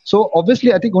 So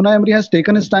obviously, I think Unai Emery has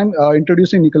taken his time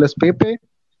introducing Nicolas Pepe.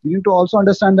 You need to also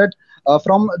understand that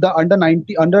from the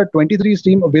under 23s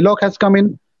team, Willock has come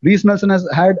in. Reece Nelson has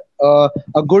had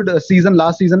a good season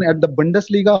last season at the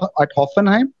Bundesliga at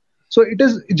Hoffenheim. So it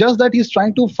is just that he's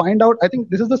trying to find out. I think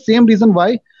this is the same reason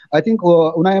why I think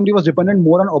Unai Emery was dependent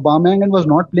more on Aubameyang and was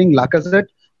not playing Lacazette.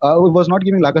 Was not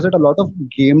giving Lacazette a lot of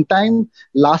game time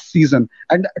last season.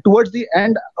 And towards the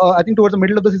end, I think towards the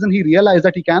middle of the season, he realized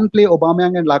that he can play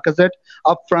Aubameyang and Lacazette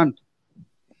up front.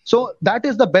 So that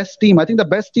is the best team. I think the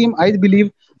best team, I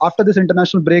believe, after this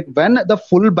international break, when the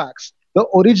fullbacks, the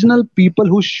original people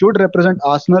who should represent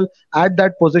Arsenal at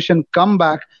that position come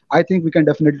back, I think we can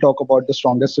definitely talk about the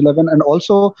strongest 11 and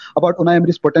also about Unai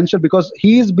Emery's potential, because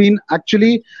he's been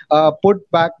actually put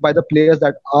back by the players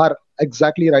that are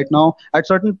exactly right now at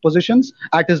certain positions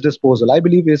at his disposal. I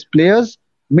believe his players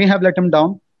may have let him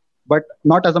down, but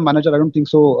not as a manager. I don't think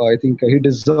so. I think he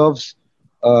deserves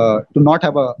to not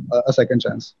have a second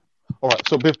chance. All right.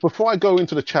 So before I go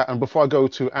into the chat and before I go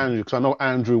to Andrew, because I know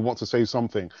Andrew wants to say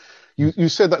something, you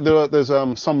said that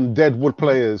there's some deadwood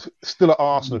players still at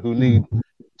Arsenal who need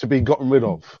to be gotten rid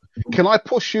of. Can I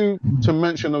push you to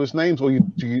mention those names, or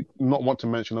do you not want to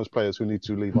mention those players who need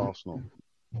to leave Arsenal?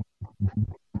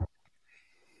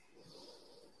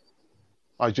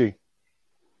 IG.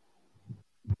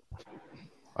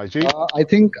 I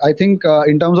think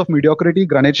in terms of mediocrity,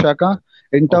 Granit Xhaka.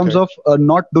 In terms of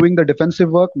not doing the defensive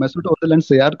work, Mesut Ozil and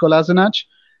Sead Kolasinac.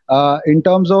 In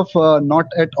terms of not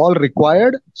at all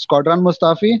required, Shkodran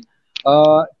Mustafi.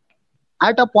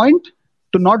 At a point,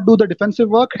 to not do the defensive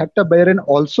work, Hector Bellerin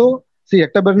also. See,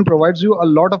 Hector Bellerin provides you a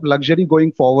lot of luxury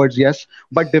going forwards, yes.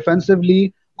 But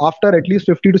defensively, after at least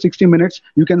 50 to 60 minutes,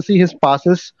 you can see his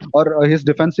passes or his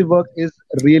defensive work is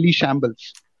really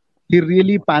shambles. He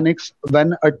really panics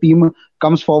when a team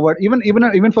comes forward.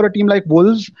 Even for a team like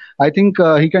Wolves, I think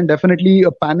he can definitely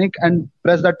panic and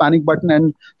press that panic button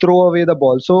and throw away the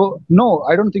ball. So no,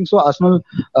 I don't think so. Arsenal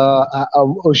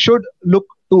should look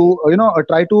to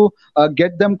try to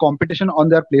get them competition on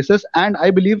their places, and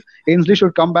I believe Ainsley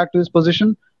should come back to his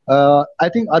position. I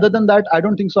think other than that, I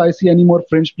don't think so. I see any more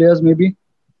fringe players. Maybe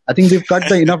I think they've cut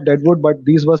the enough deadwood, but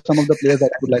these were some of the players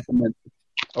that I would like to mention.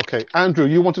 Okay, Andrew,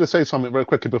 you wanted to say something very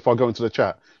quickly before I go into the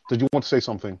chat. Did you want to say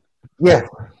something? Yeah.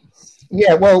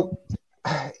 Well,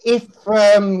 if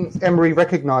Emery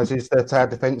recognises that our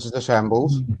defence is a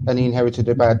shambles and he inherited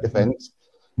a bad defence,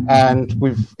 and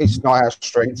it's not our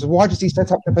strength. So why does he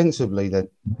set up defensively then?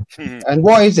 And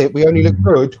why is it we only look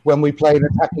good when we play an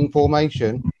attacking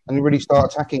formation and really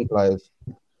start attacking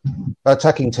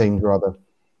teams rather?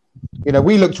 You know,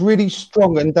 we looked really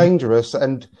strong and dangerous,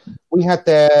 and we had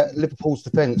Liverpool's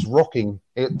defence rocking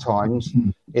at times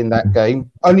in that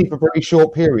game, only for very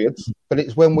short periods. But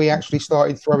it's when we actually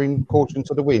started throwing caution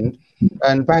to the wind,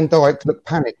 and Van Dijk looked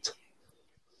panicked.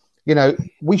 You know,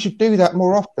 we should do that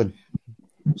more often.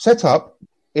 Set up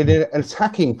in an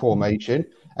attacking formation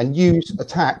and use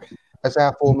attack as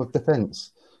our form of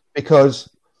defence, because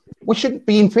we shouldn't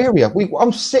be inferior.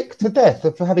 I'm sick to death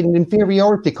of having an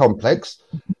inferiority complex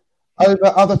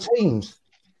over other teams.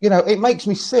 You know, it makes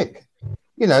me sick.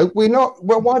 You know, we're not.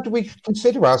 Well, why do we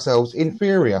consider ourselves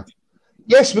inferior?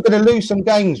 Yes, we're going to lose some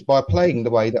games by playing the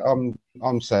way that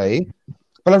I'm saying,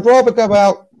 but I'd rather go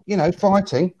out, you know,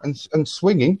 fighting and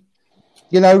swinging,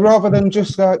 you know, rather than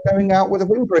just going out with a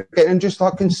win bracket and just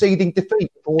like conceding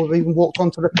defeat before we've even walked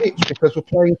onto the pitch because we're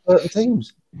playing certain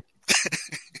teams.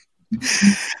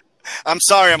 I'm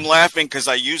sorry, I'm laughing because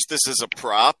I used this as a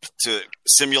prop to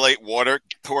simulate water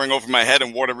pouring over my head,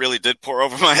 and water really did pour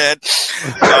over my head.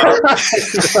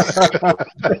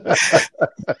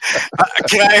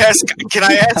 Can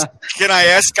I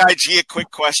ask IG a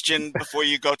quick question before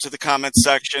you go to the comments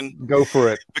section? Go for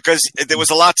it. Because there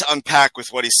was a lot to unpack with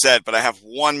what he said, but I have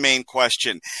one main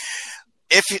question.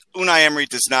 If Unai Emery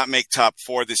does not make top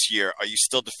 4 this year, are you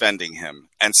still defending him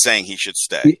and saying he should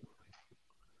stay?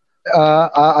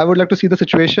 I would like to see the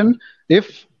situation.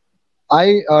 If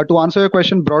to answer your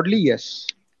question broadly, yes.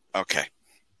 Okay.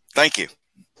 Thank you.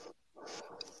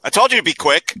 I told you to be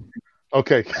quick.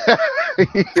 Okay.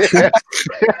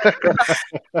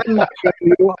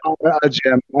 You are a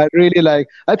gem. I really like.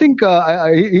 I think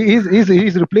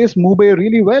he's replaced Mube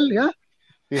really well. Yeah.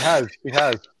 He has.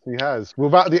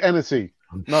 Without the Hennessy.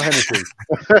 No Hennessy.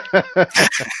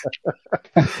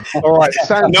 All right,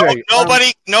 Sanjay.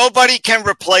 Nobody can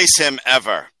replace him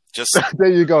ever. Just there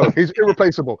you go. He's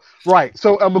irreplaceable. Right.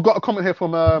 So we've got a comment here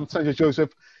from Sanjay Joseph,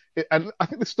 and I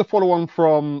think this is the follow-on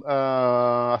from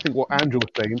I think what Andrew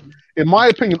was saying. In my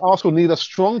opinion, Arsenal need a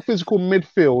strong physical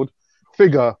midfield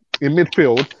figure in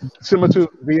midfield, similar to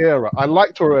Vieira. I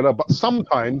like Torreira, but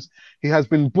sometimes he has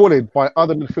been bullied by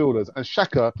other midfielders, and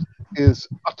Xhaka is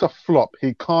utter flop.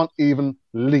 He can't even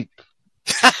leap.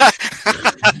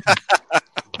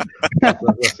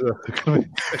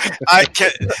 I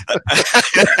can.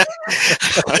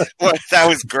 Well, that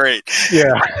was great.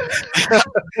 Yeah.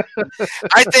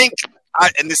 I think,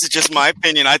 and this is just my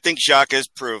opinion, I think Xhaka has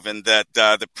proven that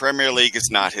the Premier League is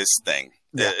not his thing.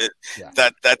 That's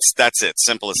it.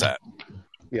 Simple as that.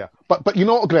 Yeah, but you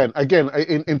know what, Glenn? Again,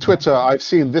 in Twitter, I've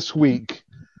seen this week,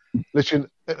 literally,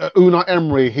 Unai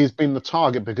Emery, he's been the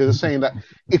target because they're saying that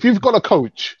if you've got a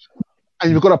coach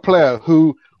and you've got a player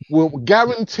who will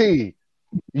guarantee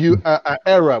you an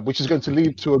error which is going to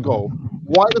lead to a goal,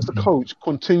 why does the coach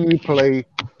continue to play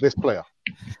this player?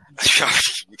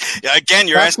 Yeah, again,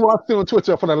 That's what I've seen on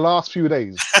Twitter for the last few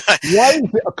days. Why is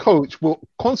it a coach will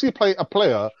constantly play a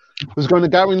player who's going to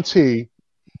guarantee,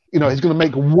 you know, he's going to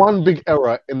make one big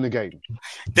error in the game?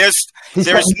 He's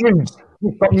got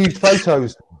nude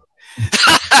photos.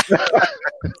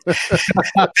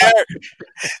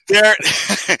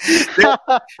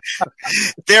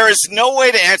 There is no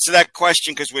way to answer that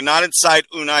question because we're not inside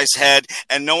Unai's head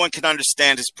and no one can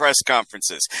understand his press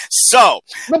conferences. So,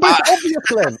 no, but it's obvious,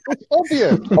 Glenn. It's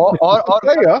obvious.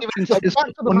 The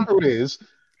fact of the matter is,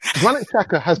 Granit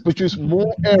Xhaka has produced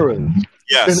more errors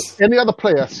than any other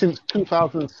player since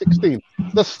 2016.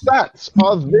 The stats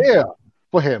are there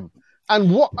for him.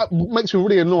 And what makes me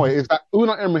really annoyed is that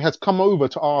Unai Emery has come over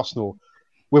to Arsenal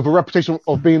with a reputation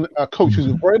of being a coach who's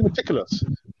very meticulous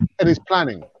in his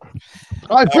planning.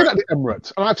 I've been at the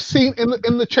Emirates, and I've seen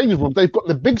in the changing room, they've got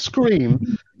the big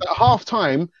screen that at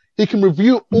half-time, he can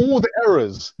review all the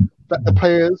errors that the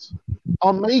players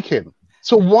are making.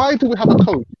 So why do we have a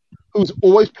coach who's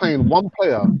always playing one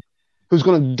player who's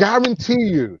going to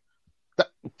guarantee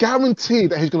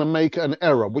that he's going to make an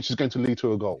error, which is going to lead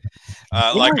to a goal?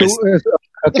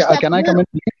 Can I comment?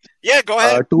 Yeah, go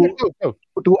ahead.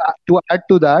 To add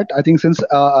to that, I think since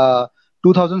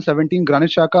 2017,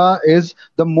 Granit Xhaka is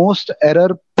the most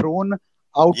error-prone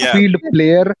outfield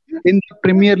player in the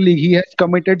Premier League. He has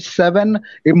committed 7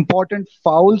 important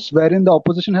fouls wherein the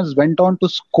opposition has went on to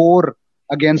score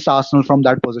against Arsenal from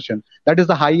that position. That is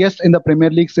the highest in the Premier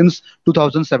League since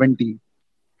 2017.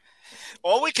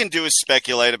 All we can do is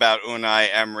speculate about Unai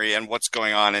Emery and what's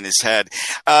going on in his head.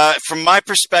 From my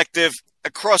perspective,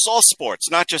 across all sports,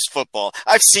 not just football.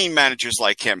 I've seen managers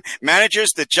like him,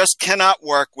 managers that just cannot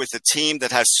work with a team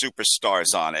that has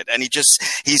superstars on it. And he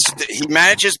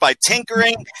manages by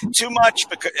tinkering too much.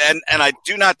 I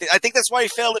think that's why he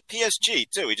failed at PSG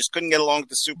too. He just couldn't get along with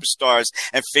the superstars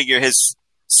and figure his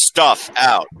stuff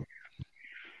out.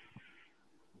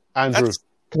 Andrew,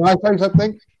 can I say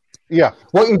something? Yeah.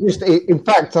 What you just, in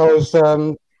fact, I was,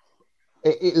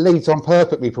 it leads on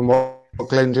perfectly from what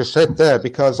Glenn just said there,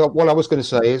 because what I was going to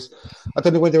say is, I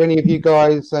don't know whether any of you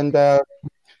guys and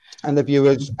the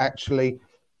viewers actually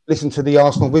listen to the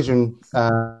Arsenal Vision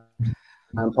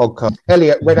podcast.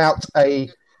 Elliot read out a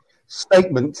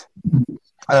statement.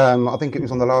 I think it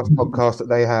was on the last podcast that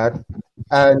they had,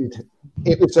 and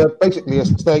it was basically a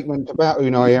statement about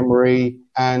Unai Emery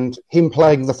and him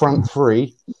playing the front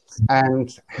three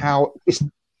and how it's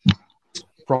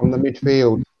from the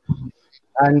midfield.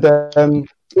 And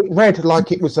it read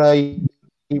like it was a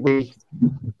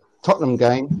Tottenham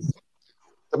game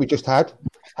that we just had.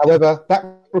 However, that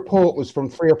report was from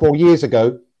 3 or 4 years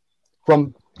ago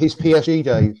from his PSG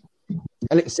days.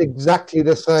 And it's exactly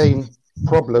the same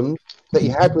problem that he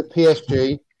had with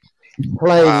PSG,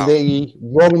 playing the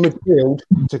wrong midfield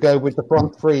to go with the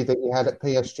front three that he had at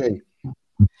PSG.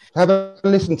 Have a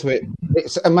listen to it.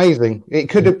 It's amazing. It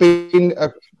could have been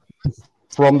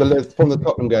from the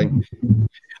Tottenham game.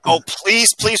 Oh,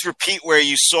 please repeat where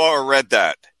you saw or read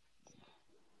that.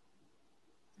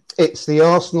 It's the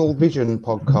Arsenal Vision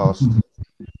podcast.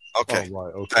 Okay. Oh,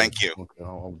 right. Okay. Thank you. Okay,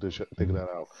 I'll dig that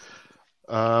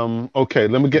out. Okay,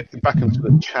 let me get back into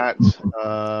the chat.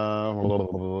 What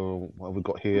have we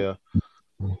got here?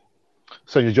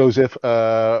 Sonia Joseph,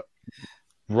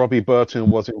 Robbie Burton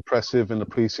was impressive in the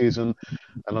preseason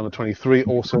and under 23.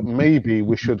 Also, maybe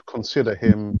we should consider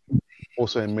him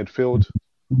also in midfield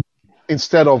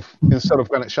instead of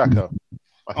Granit Xhaka.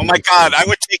 Oh my God, I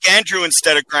would take Andrew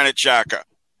instead of Granit Xhaka.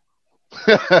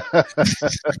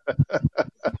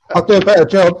 I'll do a better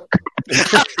job.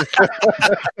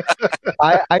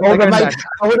 I would have made that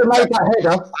header. I would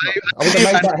have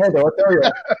made that header, I'll tell you.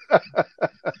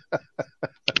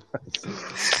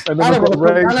 And then we've got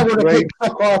Ray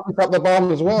up the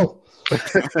bomb as well.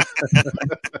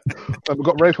 We've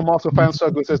got Ray from Arsenal Fan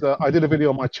Circle who says, I did a video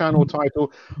on my channel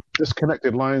titled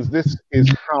Disconnected Lines. This is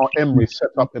how Emery set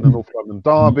up in the North London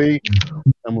derby.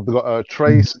 And we've got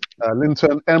Trace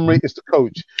Linton. Emery is the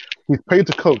coach. He's paid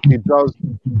to coach. He does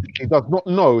not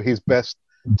know his best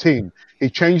team. He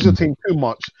changed the team too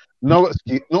much. No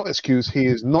excuse. He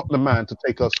is not the man to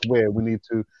take us where we need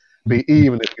to be,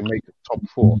 even if we make the top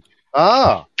 4.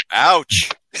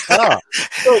 Ouch. I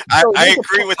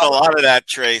agree with a lot of that,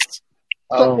 Trace.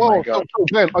 So,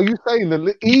 Glenn, are you saying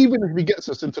that even if he gets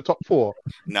us into top 4,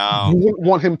 no, you wouldn't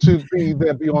want him to be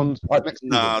there beyond next season?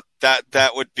 No,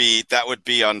 that would be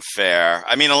unfair.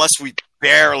 I mean, unless we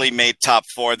barely made top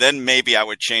 4, then maybe I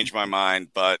would change my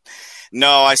mind. But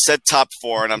no, I said top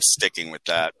 4, and I'm sticking with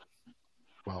that.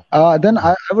 Then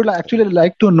I would actually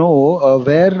like to know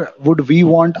where would we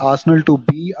want Arsenal to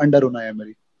be under Unai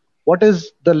Emery? What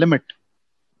is the limit?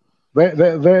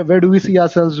 Where do we see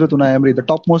ourselves with Unai Emery? The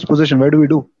topmost position, where do we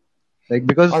do? Like,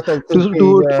 because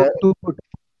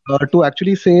to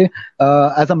actually say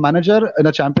as a manager in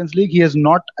a Champions League, he has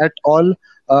not at all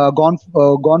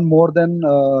gone more than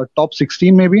top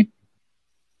 16 maybe.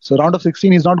 So round of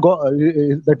 16, he's not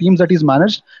the teams that he's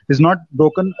managed is not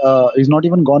broken. He's not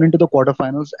even gone into the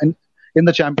quarterfinals and in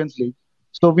the Champions League.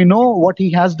 So we know what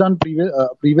he has done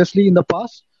previously in the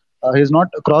past. He's not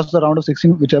crossed the round of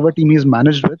 16, whichever team he's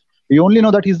managed with. We only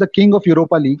know that he's the king of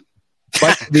Europa League,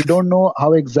 but we don't know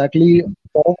how exactly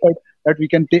forward that we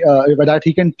can that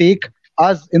he can take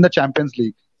us in the Champions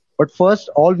League. But first,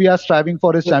 all we are striving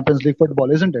for is Champions League football,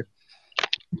 isn't it?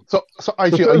 So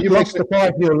IG, are you lost the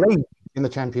 5-0 lead in the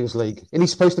Champions League, and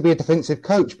he's supposed to be a defensive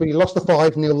coach, but he lost the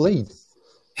 5-0 lead.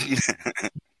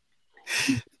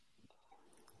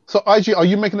 So, IG, are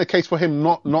you making a case for him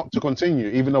not to continue,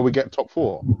 even though we get top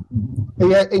 4?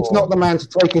 Yeah, it's not the man to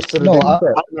take us to the next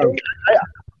step.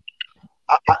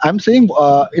 I'm saying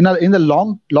in the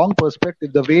long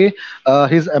perspective, the way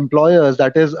his employers,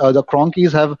 that is the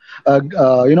Cronkies, have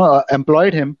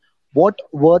employed him. What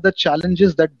were the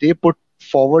challenges that they put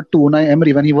forward to Unai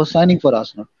Emery when he was signing for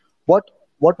Arsenal? What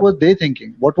were they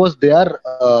thinking? What was their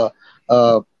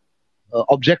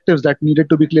objectives that needed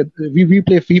to be clear? We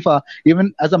play FIFA.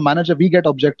 Even as a manager, we get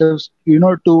objectives,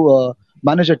 to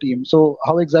manage a team. So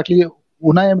how exactly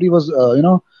Unai Emery was,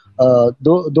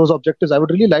 those objectives? I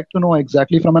would really like to know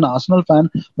exactly from an Arsenal fan,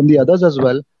 from the others as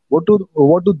well. What do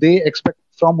they expect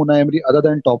from Unai Emery other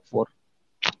than top 4?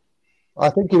 I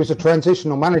think he was a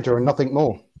transitional manager and nothing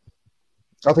more.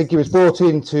 I think he was brought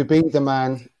in to be the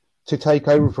man to take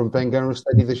over from Wenger and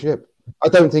steady the ship. I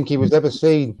don't think he was ever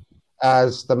seen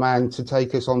as the man to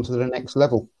take us on to the next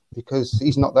level because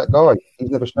he's not that guy. He's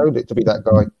never showed it to be that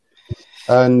guy.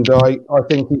 And I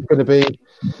think he's going to be...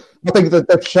 I think that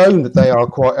they've shown that they are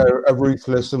quite a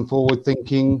ruthless and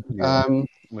forward-thinking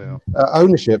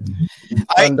ownership.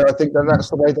 And I think that's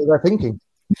the way that they're thinking.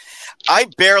 I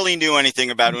barely knew anything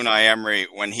about Unai Emery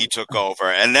when he took over.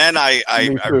 And then I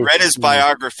read his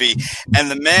biography,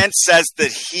 and the man says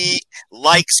that he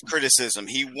likes criticism.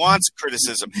 He wants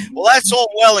criticism. Well, that's all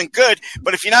well and good,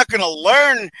 but if you're not going to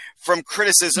learn from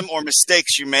criticism or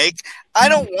mistakes you make, I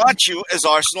don't want you as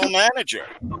Arsenal manager.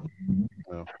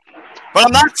 No. But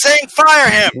I'm not saying fire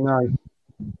him. No.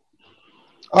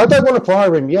 I don't want to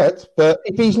fire him yet, but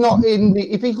if he's not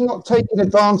taking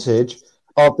advantage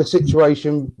of the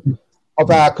situation of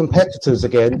our competitors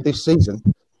again this season,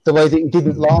 the way that he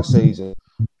didn't last season,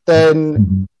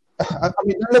 then I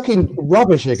mean they're looking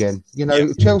rubbish again. You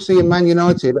know, Chelsea and Man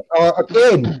United are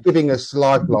again giving us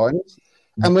lifelines,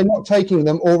 and we're not taking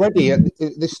them already at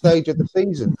this stage of the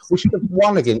season. We should have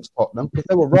won against Tottenham because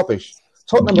they were rubbish.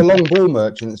 Tottenham are long ball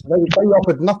merchants. They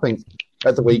offered nothing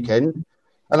at the weekend,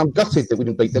 and I'm gutted that we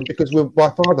didn't beat them because we're by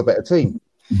far the better team.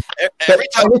 Every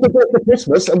time we could get to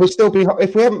Christmas and we still be,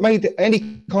 if we haven't made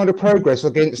any kind of progress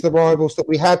against the rivals that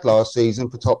we had last season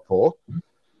for top four,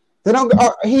 then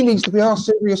he needs to be asked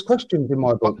serious questions in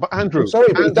my book. But Andrew,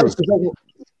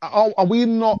 are we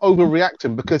not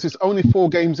overreacting because it's only 4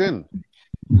 games in?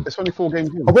 It's only 4 games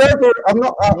in.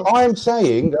 I am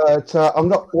saying that I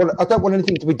don't want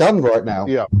anything to be done right now.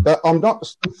 Yeah. But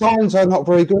the signs are not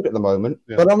very good at the moment.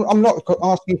 Yeah. But I'm not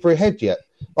asking for a head yet.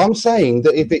 I'm saying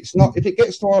that if it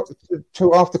gets to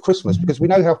after Christmas, because we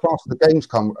know how fast the games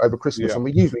come over Christmas, and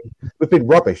we've been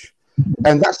rubbish,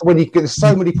 and that's when you get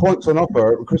so many points on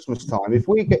offer at Christmas time. If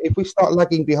we start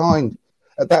lagging behind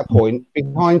at that point,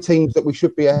 behind teams that we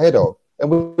should be ahead of,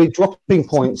 and we're dropping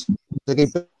points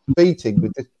against beating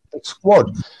with the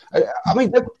squad. I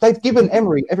mean, they've given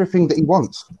Emery everything that he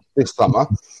wants this summer,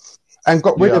 and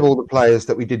got rid of all the players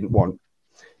that we didn't want.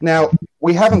 Now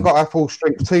we haven't got our full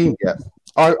strength team yet.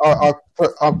 I've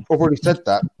already said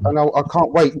that, and I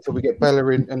can't wait until we get Bella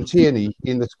and Tierney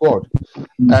in the squad,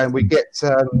 and we get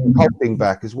Holding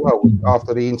back as well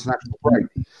after the international break.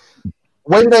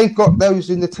 When they've got those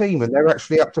in the team and they're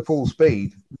actually up to full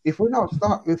speed, if we're not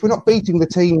beating the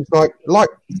teams like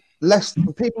Leicester,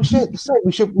 people should say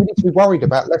we need to be worried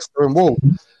about Leicester and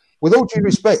Wolves. With all due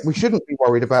respect, we shouldn't be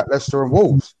worried about Leicester and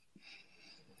Wolves.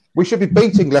 We should be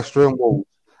beating Leicester and Wolves.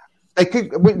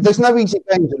 There's no easy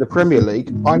games in the Premier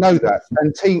League. I know that,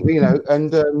 and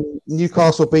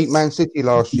Newcastle beat Man City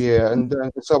last year, and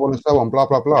so on and so on. Blah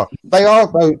blah blah.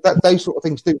 Those sort of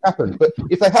things do happen, but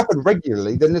if they happen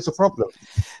regularly, then there's a problem.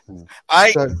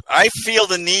 I feel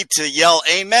the need to yell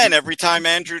 "Amen" every time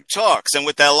Andrew talks, and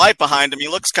with that light behind him, he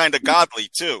looks kind of godly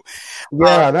too.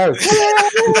 Yeah, I know.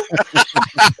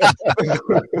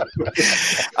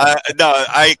 No,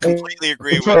 I completely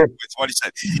agree with what he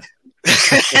said. and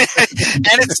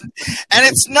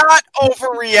it's not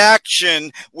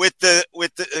overreaction with the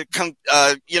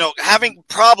having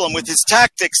problem with his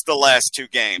tactics the last 2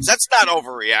 games. That's not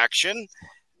overreaction.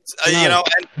 No.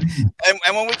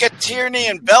 And when we get Tierney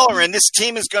and Bellerin, this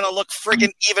team is going to look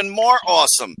friggin' even more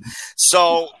awesome.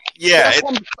 So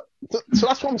so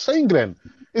that's what I'm saying, Glenn.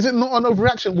 Is it not an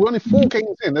overreaction? We're only 4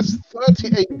 games in. There's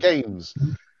 38 games.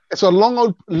 It's a long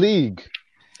old league.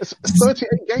 It's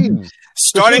 38 games.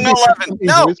 Starting 11.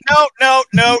 No. Then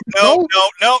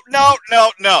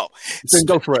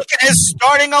go for it. Look at his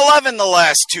starting 11 the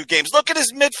last 2 games. Look at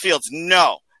his midfields.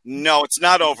 No, it's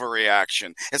not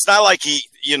overreaction. It's not like he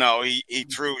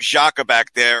threw Xhaka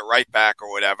back there, right back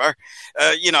or whatever.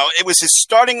 It was his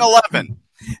starting 11.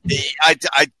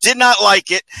 I did not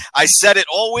like it. I said it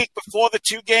all week before the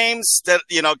 2 games that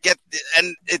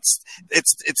it's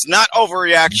not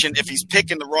overreaction if he's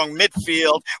picking the wrong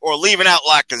midfield or leaving out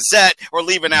Lacazette or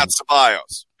leaving out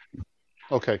Ceballos.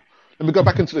 Okay. Let me go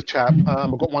back into the chat.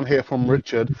 I've got one here from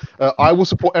Richard. I will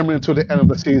support Emery until the end of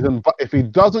the season, but if he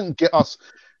doesn't get us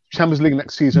Champions League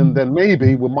next season, then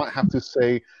maybe we might have to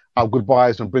say our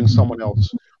goodbyes and bring someone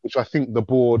else, which I think the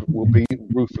board will be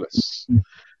ruthless.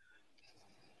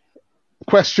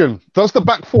 Question: does the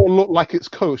back 4 look like it's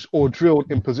coached or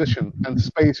drilled in position and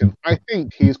spacing? I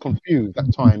think he is confused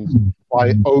at times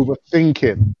by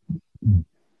overthinking.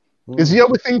 Is he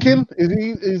overthinking?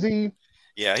 Is he?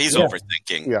 Yeah, he's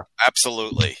overthinking. Yeah,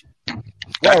 absolutely.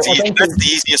 That's the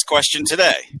easiest question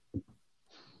today.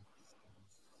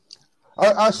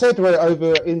 I said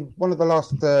over in one of the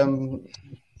last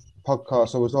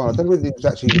podcasts I was on, I don't know whether it was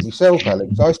actually with yourself,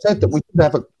 Alex. I said that we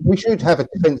we should have a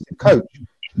defensive coach.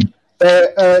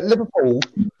 Liverpool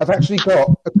have actually got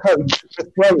a coach for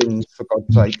throw-ins, for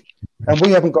God's sake, and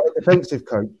we haven't got a defensive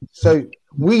coach. So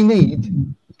we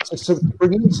need to sort of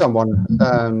bring in someone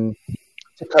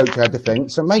to coach our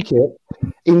defence and make it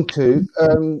into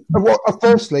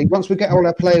firstly, once we get all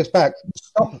our players back,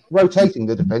 stop rotating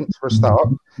the defence for a start,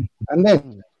 and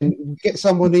then get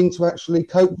someone in to actually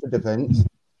coach the defence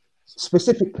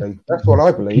specifically. That's what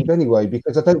I believe anyway,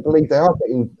 because I don't believe they are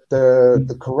getting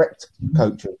the correct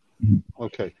coaching.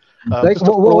 Okay. What's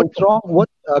wrong?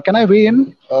 Can I weigh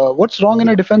in? What's wrong in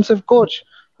a defensive coach?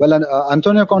 Well,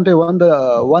 Antonio Conte won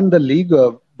the league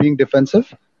being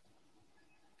defensive.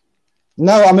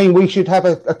 No, I mean we should have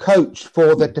a coach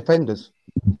for the defenders.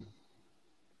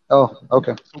 Oh,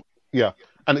 okay. Yeah,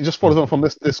 and it just follows on from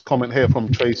this comment here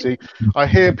from Tracy. I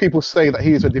hear people say that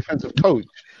he is a defensive coach,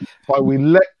 but we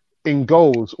let in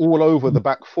goals all over the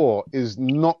back four is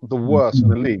not the worst in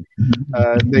the league.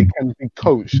 They can be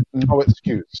coached, no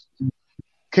excuse.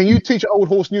 Can you teach old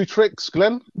horse new tricks,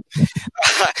 Glenn?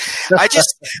 I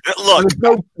just look.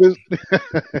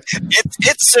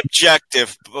 It's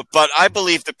subjective, but I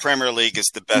believe the Premier League is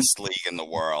the best league in the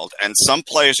world, and some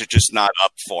players are just not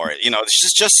up for it. You know,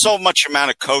 there's just so much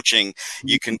amount of coaching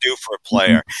you can do for a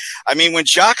player. I mean, when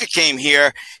Xhaka came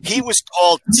here, he was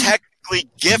called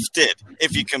gifted,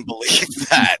 if you can believe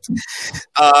that.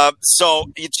 So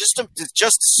you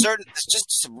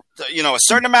a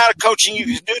certain amount of coaching you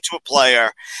can do to a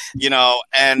player,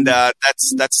 and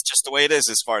that's just the way it is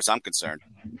as far as I'm concerned.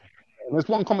 There's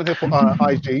one comment here from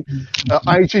IG.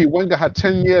 IG, Wenger had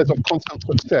 10 years of constant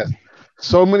success.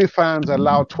 So many fans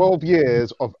allowed 12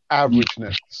 years of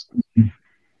averageness.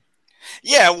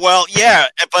 Yeah, well, yeah,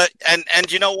 but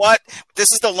and you know what?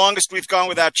 This is the longest we've gone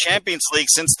without Champions League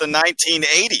since the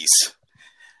 1980s.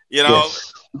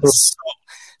 Yes.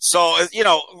 So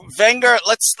Wenger.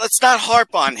 Let's not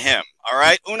harp on him. All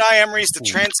right, Unai Emery's the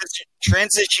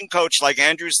transition coach, like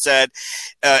Andrew said.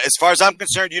 As far as I'm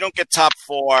concerned, you don't get top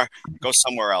four. Go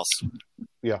somewhere else.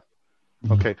 Yeah.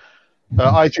 Okay.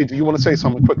 IG, do you want to say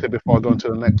something quickly before I go into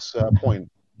the next point?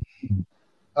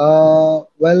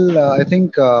 I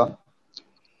think.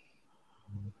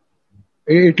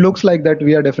 It looks like that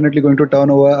we are definitely going to turn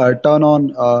on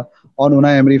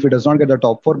Unai Emery if he does not get the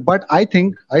top four. But I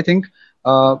think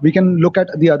we can look at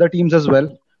the other teams as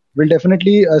well. We'll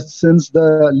definitely, since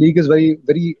the league is very,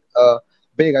 very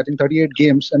big, I think 38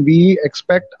 games, and we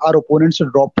expect our opponents to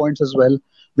drop points as well.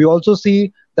 We also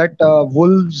see that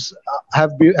Wolves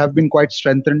have been quite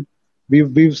strengthened.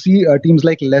 We've seen teams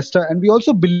like Leicester, and we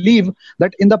also believe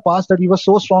that in the past that we were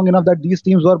so strong enough that these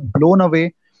teams were blown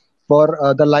away. For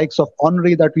the likes of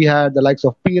Henry that we had, the likes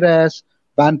of Pires,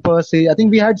 Van Persie, I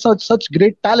think we had such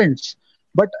great talents.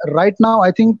 But right now,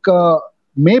 I think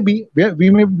maybe we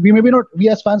may be not, we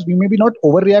as fans, we may be not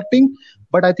overreacting.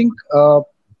 But I think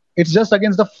it's just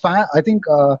against the fan. I think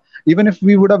even if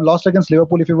we would have lost against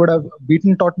Liverpool, if we would have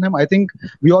beaten Tottenham, I think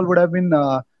we all would have been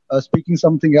speaking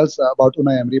something else about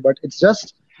Unai Emery. But it's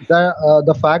just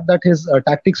the fact that his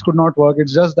tactics could not work.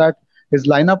 It's just that his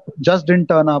lineup just didn't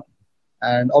turn up.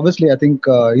 And obviously, I think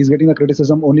he's getting the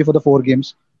criticism only for the 4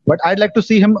 games. But I'd like to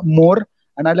see him more,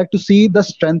 and I'd like to see the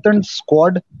strengthened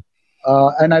squad,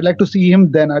 and I'd like to see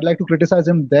him then. I'd like to criticize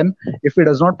him then. If he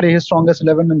does not play his strongest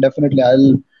 11, then definitely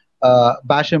I'll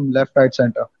bash him left, right,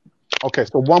 center. Okay,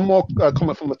 so one more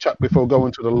comment from the chat before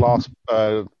going to the last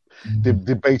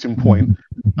debating point.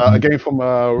 Again from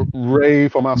Ray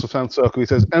from House of Fan Circle. He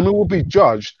says, Emery will be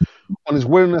judged on his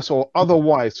willingness or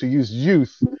otherwise to use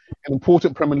youth in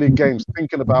important Premier League games,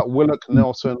 thinking about Willock,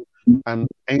 Nelson, and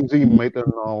Ainsley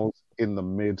Maitland-Niles in the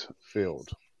midfield.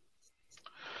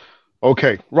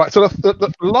 Okay, right. So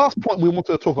the last point we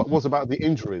wanted to talk about was about the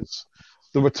injuries.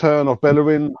 The return of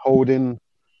Bellerin, Holding,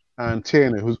 and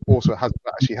Tierney, who also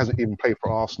hasn't even played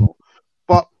for Arsenal.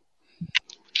 But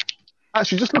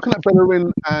actually, just looking at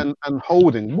Bellerin and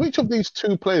Holding, which of these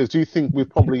 2 players do you think we've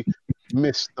probably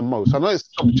missed the most? I know it's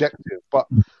subjective, but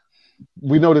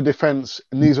we know the defence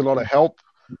needs a lot of help,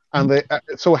 and it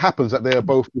so happens that they are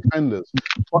both defenders.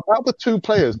 But out of the 2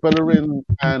 players, Bellerin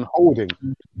and Holding,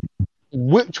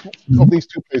 which of these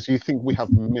 2 players do you think we have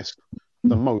missed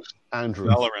the most, Andrew?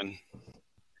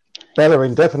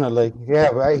 Bellerin, definitely.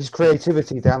 Yeah, his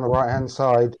creativity down the right-hand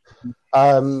side.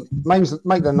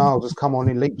 Maitland-Niles has come on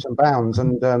in leaps and bounds,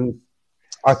 and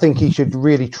I think he should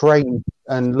really train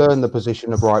and learn the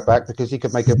position of right-back, because he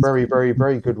could make a very, very,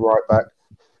 very good right-back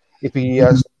if he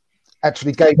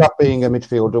actually gave up being a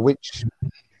midfielder, which,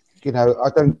 I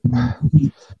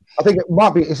think it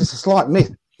might be, it's just a slight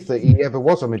myth that he ever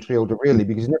was a midfielder, really,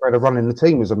 because he never had a run in the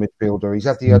team as a midfielder. He's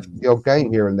had the odd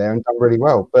game here and there and done really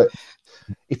well. But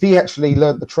if he actually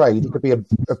learnt the trade, he could be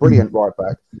a brilliant right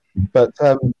back. But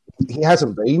he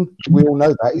hasn't been. We all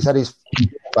know that. He's had his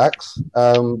backs,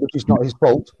 which is not his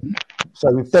fault.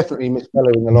 So we've definitely missed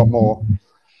Bellerin a lot more.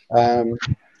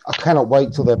 I cannot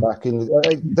wait till they're back in.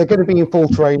 They're going to be in full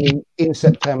training in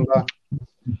September,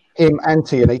 him and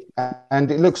Tierney,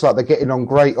 and it looks like they're getting on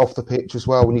great off the pitch as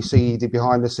well. When you see the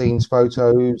behind-the-scenes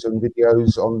photos and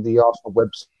videos on the Arsenal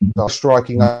website,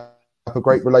 striking up a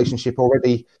great relationship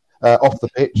already off the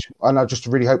pitch, and I just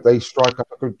really hope they strike up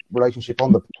a good relationship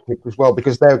on the pitch as well,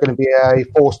 because they're going to be a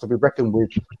force to be reckoned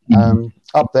with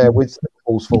up there with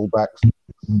Liverpool's fullbacks.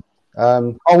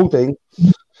 Holding,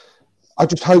 I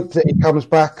just hope that he comes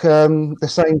back the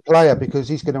same player, because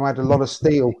he's going to add a lot of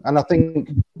steel, and I think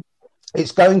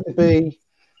it's going to be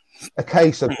a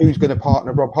case of who's going to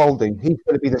partner Rob Holding. He's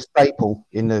going to be the staple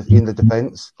in the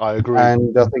defence. I agree,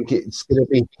 and I think it's going to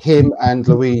be him and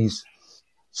Luiz.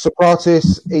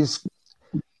 Socrates is.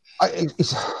 I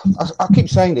keep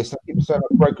saying this. I keep saying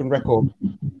a broken record,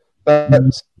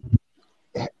 but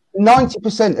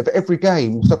 90% of every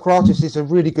game, Socrates is a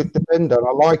really good defender, and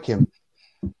I like him.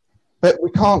 But we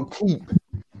can't keep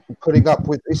putting up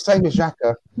with the same as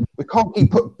Xhaka. We can't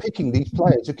keep picking these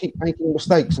players who keep making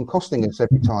mistakes and costing us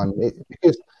every time,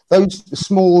 because those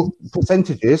small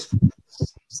percentages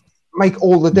make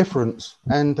all the difference.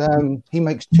 And he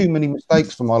makes too many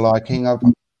mistakes for my liking.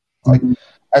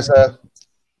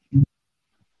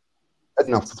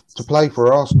 Enough to play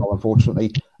for Arsenal,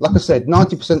 unfortunately. Like I said,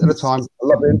 90% of the time, I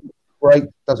love him. Great,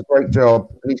 does a great job,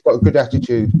 and he's got a good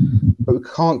attitude. But we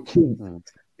can't keep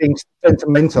being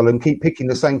sentimental and keep picking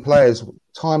the same players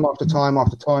time after time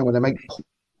after time when they make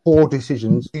poor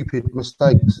decisions, stupid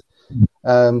mistakes.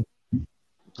 But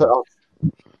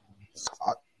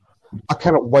I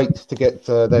cannot wait to get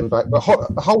them back. But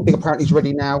Holding apparently is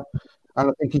ready now, and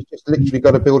I think he's just literally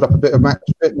got to build up a bit of match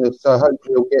fitness. So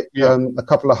hopefully he'll get a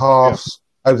couple of halves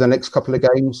over the next couple of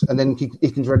games, and then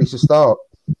he's ready to start.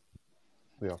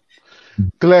 Yeah,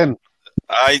 Glenn.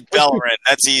 Bellerin,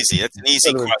 that's easy. That's an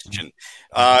easy question.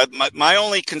 My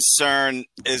only concern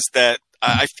is that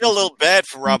I feel a little bad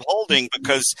for Rob Holding,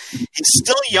 because he's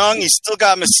still young. He's still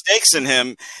got mistakes in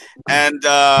him. And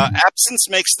absence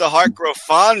makes the heart grow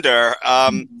fonder.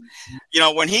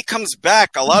 When he comes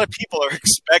back, a lot of people are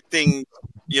expecting,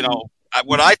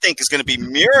 what I think is going to be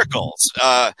miracles.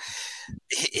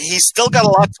 He's still got a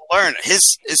lot to learn.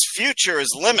 His future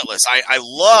is limitless. I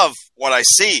love what I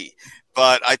see.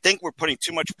 But I think we're putting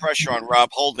too much pressure on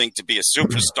Rob Holding to be a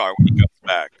superstar when he comes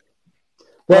back.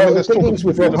 Well, the thing is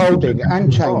with Rob Holding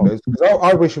and Chambers, because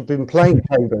I wish we'd been playing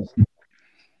Chambers.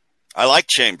 I like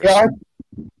Chambers. Yeah,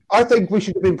 I think we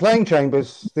should have been playing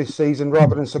Chambers this season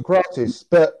rather than Socrates.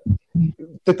 But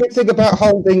the good thing about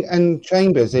Holding and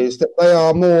Chambers is that they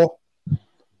are more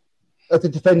of the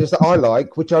defenders that I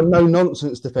like, which are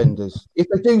no-nonsense defenders. If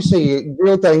they do see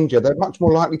real danger, they're much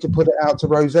more likely to put it out to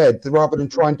Rosette rather than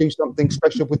try and do something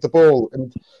special with the ball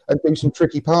and do some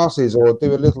tricky passes or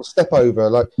do a little step over.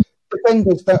 Like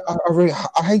defenders,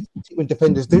 I hate it when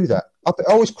defenders do that. I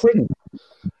always cringe.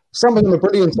 Some of them are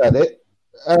brilliant at it,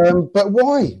 but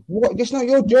why? It's not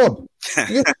your job.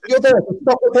 You're there to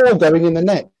stop the ball going in the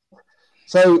net.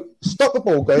 So stop the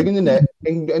ball going in the net,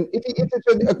 and if it's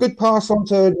a good pass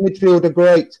onto midfielder,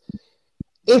 great.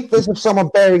 If there's someone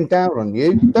bearing down on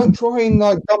you, don't try and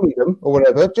dummy them or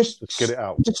whatever. Just get it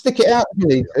out. Just stick it out if you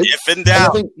need to. If in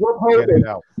doubt, I think Rob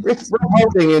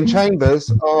Holding and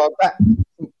Chambers are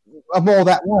more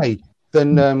that way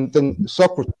than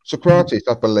Socrates,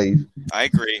 I believe. I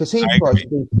agree. Because he tries to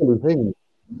do silly things,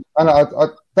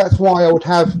 and that's why I would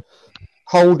have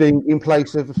Holding in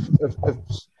place of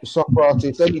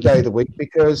Socrates any day of the week,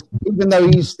 because even though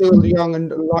he's still young and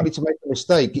likely to make a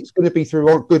mistake, it's going to be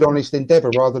through good, honest endeavour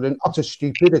rather than utter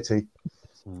stupidity.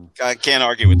 I can't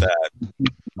argue with that.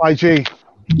 IG,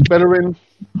 Bellerin,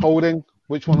 Holding,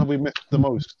 which one have we missed the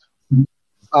most?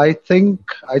 I think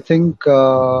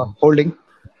Holding,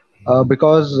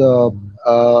 because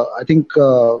I think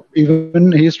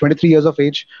even he is 23 years of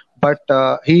age, but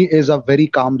he is a very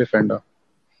calm defender.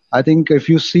 I think if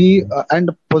you see, and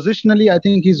positionally, I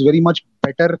think he's very much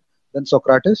better than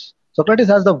Socrates. Socrates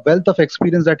has the wealth of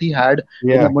experience that he had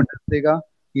in the Bundesliga.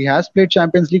 He has played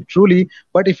Champions League truly,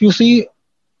 but if you see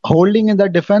Holding in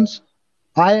that defense,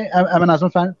 I'm an Arsenal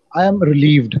fan. I am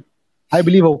relieved. I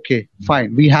believe, okay,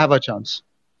 fine, we have a chance.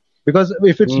 Because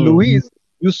if it's Luiz,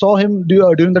 you saw him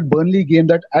during that Burnley game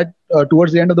that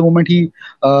towards the end of the moment he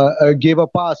gave a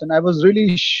pass, and I was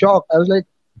really shocked. I was like,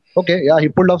 okay, yeah, he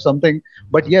pulled off something.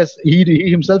 But yes, he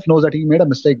himself knows that he made a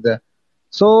mistake there.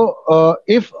 So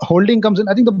if Holding comes in,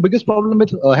 I think the biggest problem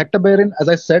with Hector Bellerin, as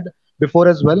I said before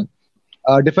as well,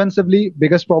 Defensively,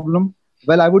 biggest problem.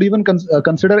 Well, I would even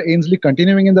consider Ainsley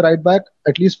continuing in the right back,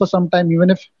 at least for some time, even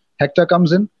if Hector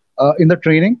comes in the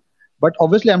training. But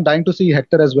obviously, I'm dying to see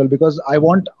Hector as well, because I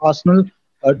want Arsenal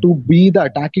to be the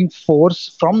attacking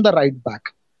force from the right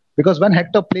back. Because when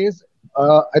Hector plays,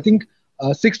 I think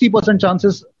 60%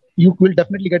 chances you will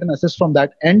definitely get an assist from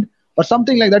that end, or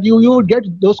something like that. You would get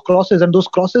those crosses, and those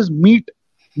crosses meet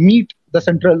the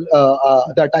central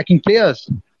the attacking players.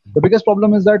 The biggest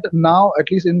problem is that now, at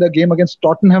least in the game against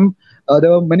Tottenham, there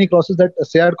were many crosses that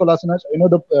Sead Kolasinac,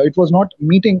 it was not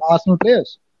meeting Arsenal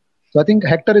players. So I think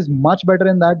Hector is much better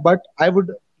in that, but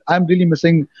I'm really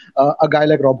missing a guy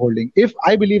like Rob Holding. If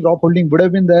I believe Rob Holding would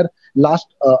have been there last,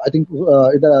 I think in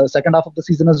the second half of the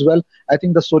season as well, I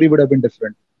think the story would have been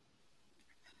different.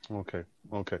 Okay.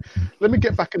 Let me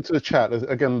get back into the chat.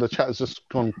 Again, the chat has just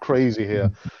gone crazy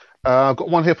here. I've got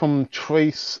one here from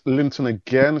Trace Linton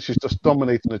again. She's just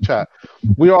dominating the chat.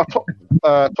 We are top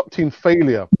team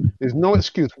failure. There's no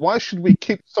excuse. Why should we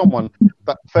keep someone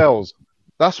that fails?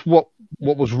 That's what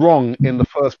was wrong in the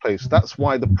first place. That's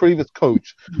why the previous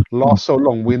coach lasts so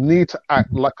long. We need to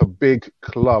act like a big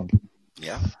club.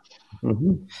 Yeah.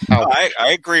 Mm-hmm.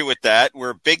 I agree with that.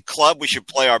 We're a big club. We should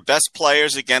play our best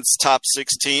players against top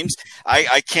 6 teams.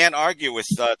 I can't argue with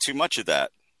too much of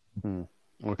that.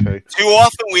 Okay. Too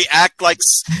often we act like,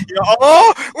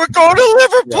 we're going to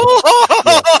Liverpool.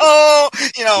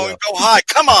 We go high.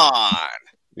 Come on.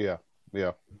 Yeah.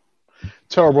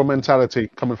 Terrible mentality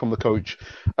coming from the coach.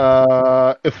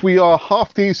 If we are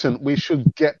half decent, we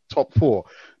should get top 4.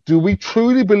 Do we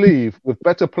truly believe with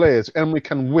better players, Emery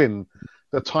can win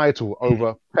the title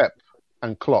over Pep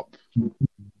and Klopp?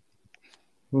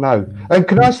 No. And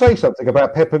can I say something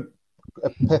about Pep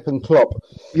and Klopp?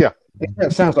 Yeah.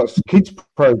 It sounds like a kids'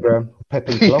 program, Pep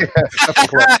and Klopp.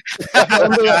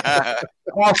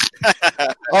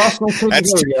 Arsenal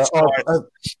TV.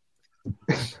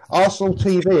 Arsenal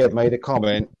TV have made a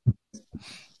comment.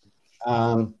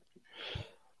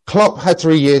 Klopp had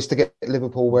 3 years to get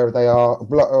Liverpool where they are.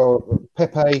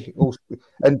 Pepe,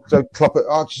 and so Klopp. It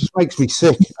just makes me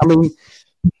sick. I mean,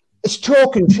 it's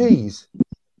chalk and cheese.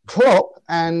 Klopp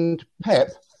and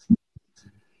Pep,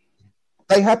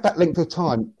 they had that length of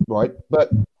time, right?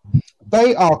 But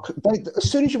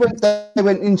as soon as they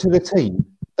went into the team,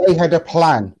 they had a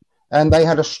plan and they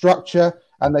had a structure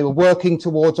and they were working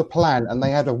towards a plan and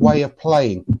they had a way of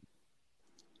playing.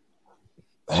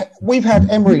 We've had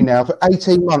Emery now for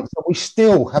 18 months and we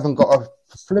still haven't got a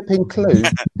flipping clue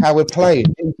how we're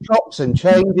playing in chops and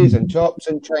changes and chops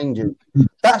and changes.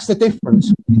 That's the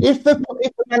difference. If the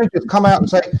managers come out and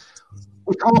say,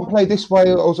 we can't play this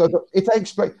way, or if they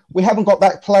expect we haven't got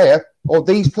that player or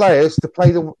these players to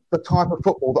play the type of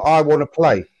football that I want to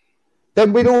play,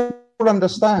 then we'd all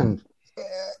understand.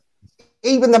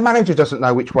 Even the manager doesn't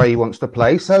know which way he wants to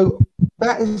play, so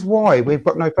that is why we've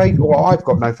got no faith, or I've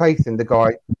got no faith in the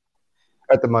guy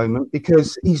at the moment,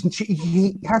 because he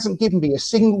hasn't given me a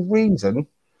single reason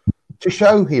to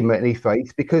show him any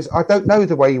faith, because I don't know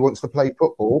the way he wants to play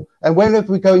football. And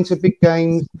whenever we go into big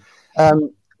games,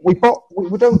 we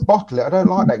don't bottle it. I don't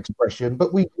like that expression,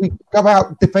 but we go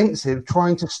out defensive,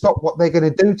 trying to stop what they're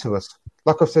going to do to us,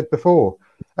 like I've said before,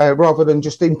 rather than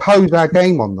just impose our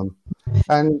game on them.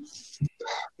 And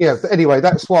anyway,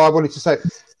 that's why I wanted to say,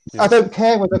 I don't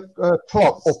care whether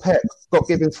Klopp or Pep got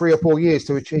given 3 or 4 years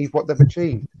to achieve what they've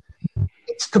achieved.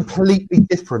 It's completely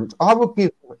different. I would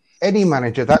give any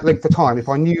manager that length of time if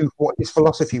I knew what his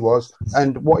philosophy was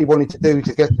and what he wanted to do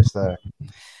to get us there.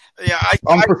 Yeah,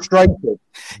 I'm frustrated.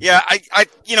 Yeah,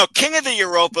 King of the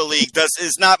Europa League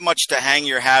is not much to hang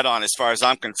your hat on, as far as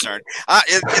I'm concerned.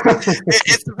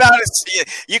 It's about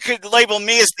you could label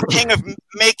me as the king of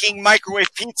making microwave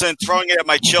pizza and throwing it at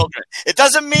my children. It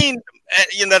doesn't mean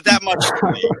that much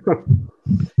to me.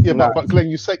 Yeah, but Glenn,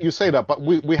 you say that, but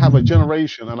we have a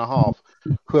generation and a half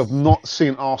who have not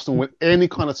seen Arsenal win any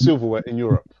kind of silverware in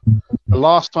Europe. The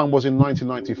last time was in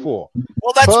 1994.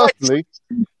 Well, that's personally.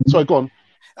 Sorry, go on.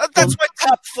 That's why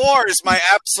top 4 is my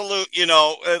absolute,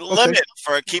 limit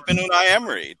for keeping Unai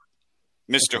Emery,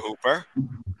 Mr. Hooper.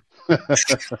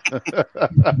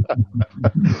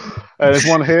 There's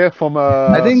one here from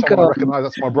I think someone I recognise.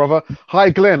 That's my brother. Hi,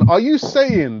 Glenn. Are you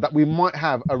saying that we might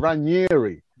have a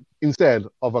Ranieri instead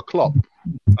of a Klopp?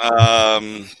 Yeah.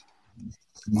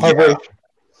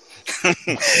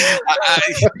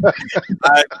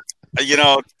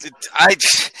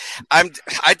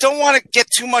 I don't want to get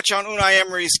too much on Unai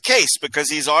Emery's case, because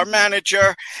he's our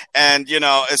manager, and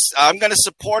I'm going to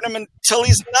support him until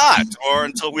he's not, or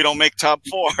until we don't make top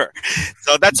 4.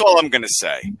 So that's all I'm going to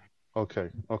say. Okay.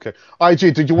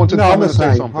 IG, did you want to? No, I'm the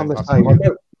same. I'm the same.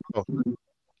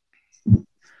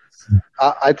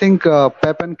 I think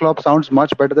Pep and Klopp sounds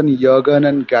much better than Jurgen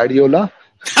and Guardiola.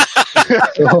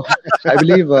 So I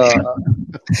believe to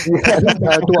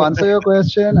answer your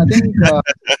question, I think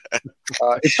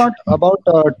it's not about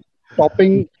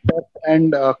topping Pep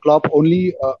and Klopp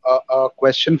only a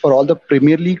question for all the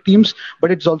Premier League teams,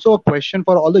 but it's also a question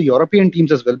for all the European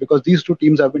teams as well, because these two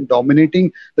teams have been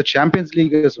dominating the Champions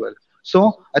League as well.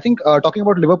 So I think talking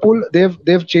about Liverpool,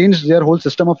 they've changed their whole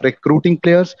system of recruiting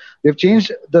players. They've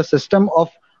changed the system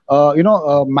of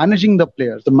managing the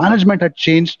players. The management had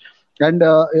changed. And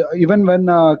even when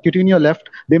Coutinho left,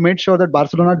 they made sure that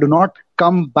Barcelona do not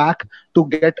come back to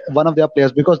get one of their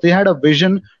players, because they had a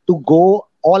vision to go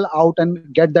all out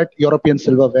and get that European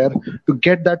silverware, to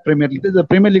get that Premier League. The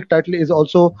Premier League title is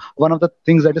also one of the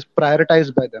things that is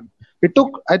prioritized by them.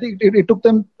 I think it took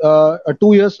them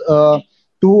 2 years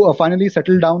to finally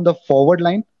settle down the forward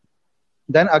line.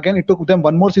 Then again, it took them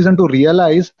one more season to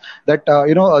realize that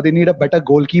they need a better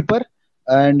goalkeeper,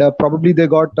 and probably they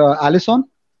got Alisson.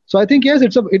 So I think yes,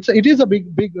 it is a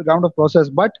big round of process.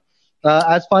 But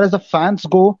as far as the fans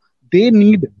go, they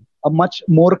need a much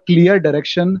more clear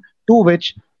direction to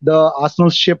which the Arsenal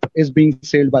ship is being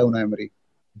sailed by Unai Emery.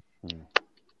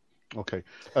 Okay.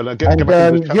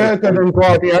 Jurgen and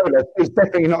Guardiola is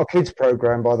definitely not a kids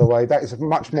program, by the way. That is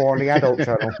much more on the adult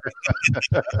channel.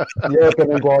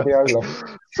 Jurgen and Guardiola.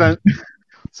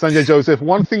 Sanjay Joseph,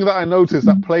 one thing that I noticed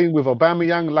that playing with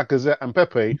Aubameyang, Lacazette and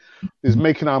Pepe is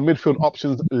making our midfield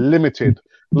options limited.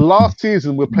 Last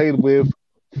season we played with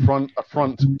a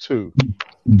front two.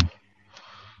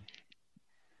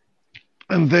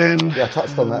 And then... Yeah, I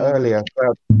touched on that earlier.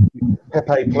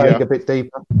 Pepe playing a bit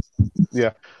deeper.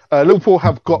 Yeah. Liverpool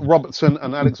have got Robertson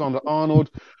and Alexander-Arnold,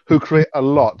 who create a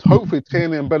lot. Hopefully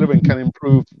Tierney and Bellerin can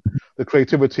improve the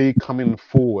creativity coming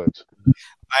forward.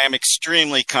 I am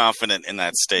extremely confident in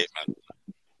that statement.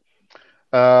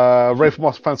 Rafe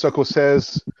Moss Fan Circle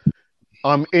says,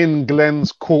 I'm in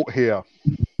Glenn's court here.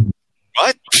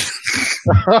 What?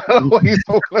 What are you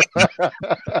talking about?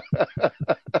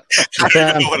 I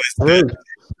don't know what I said.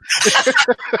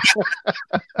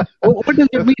 What does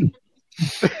it mean?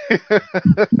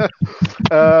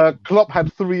 Klopp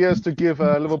had 3 years to give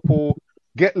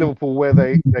get Liverpool where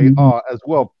they are as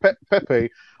well. Pepe,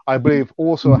 I believe,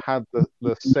 also had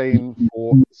the same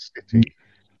for City.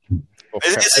 I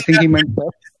think he meant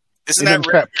Pep. Isn't that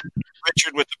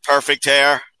Richard with the perfect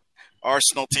hair?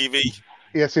 Arsenal TV.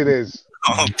 Yes, it is.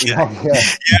 Oh, yeah.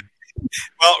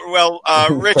 Well,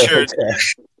 Richard.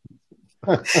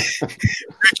 Richard,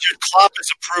 Klopp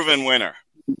is a proven winner.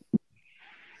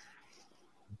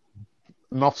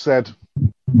 Enough said.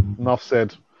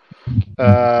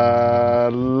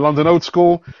 London Old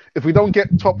School. If we don't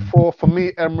get top four, for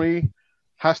me, Emery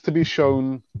has to be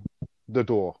shown the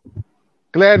door.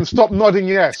 Glenn, stop nodding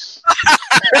yes.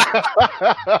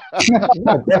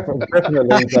 Definitely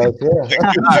does, yeah.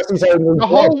 The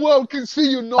whole world can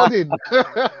see you nodding.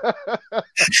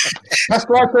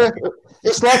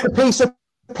 It's like a piece of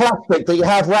plastic that you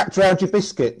have wrapped around your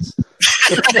biscuits.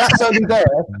 If that's only there,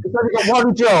 it's only got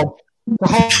one job, to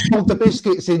hold the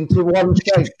biscuits into one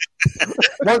shape.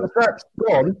 Once that's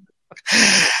gone,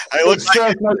 I look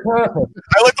like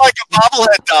a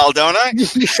bobblehead doll, don't I?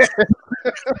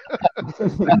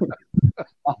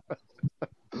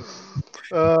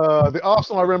 The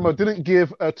Arsenal, I remember, didn't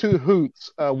give two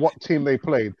hoots what team they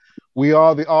played. We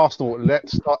are the Arsenal.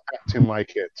 Let's start acting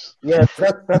like it. Yeah,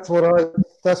 that's what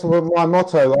my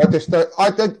motto.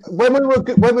 When we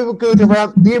were good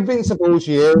around the Invincibles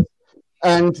year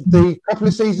and the couple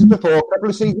of seasons before, a couple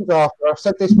of seasons after. I've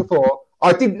said this before.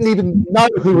 I didn't even know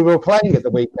who we were playing at the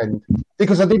weekend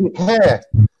because I didn't care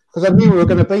because I knew we were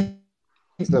going to beat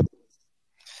them.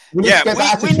 We need to get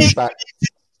that attitude back.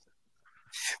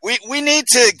 We need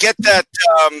to get that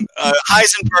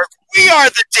Heisenberg, we are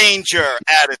the danger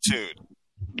attitude.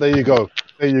 There you go.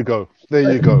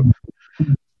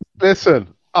 Listen,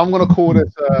 I'm going to call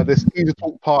this Easy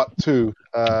Talk Part 2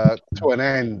 to an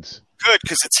end. Good,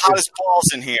 because it's hot as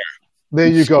balls in here. There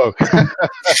you go.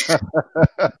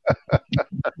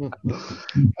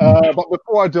 But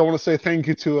before I do, I want to say thank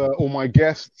you to all my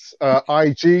guests.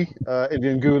 IG,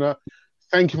 Indian Guna,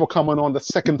 thank you for coming on the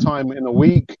second time in a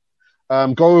week.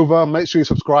 Go over, make sure you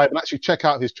subscribe, and actually check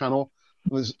out his channel.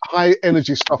 There's high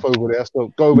energy stuff over there,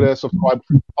 so go over there, subscribe.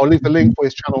 I'll leave the link for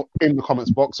his channel in the comments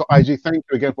box. So IG, thank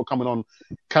you again for coming on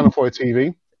Canon Fodder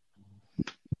TV.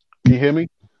 Can you hear me?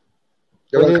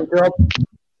 Brilliant job.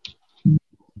 Can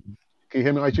you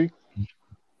hear me, IG?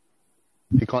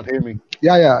 He can't hear me.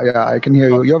 Yeah, I can hear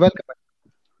you. You're welcome.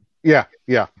 Yeah.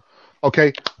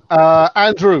 Okay.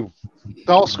 Andrew,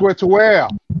 Dial Square to Where?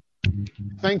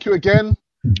 Thank you again.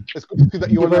 It's good to see that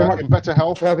you're in better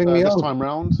health this on. time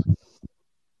round.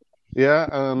 Yeah,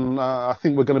 and I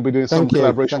think we're going to be doing some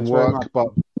collaboration work, but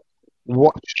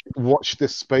watch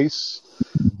this space.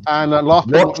 And last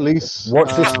but not least,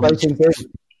 watch this space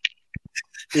indeed.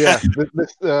 Yeah,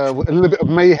 a little bit of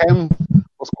mayhem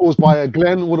was caused by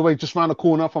Glenn all the way just around the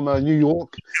corner from New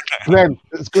York. Glenn,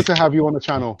 it's good to have you on the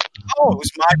channel. Oh, it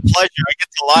was my pleasure. I get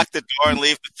to lock the door and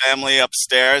leave the family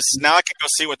upstairs. Now I can go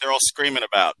see what they're all screaming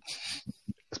about.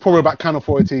 It's probably about Channel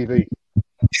 4 TV.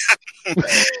 And IG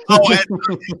and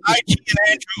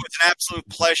Andrew, it was an absolute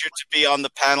pleasure to be on the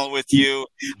panel with you.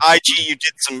 IG, you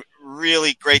did some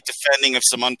really great defending of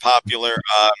some unpopular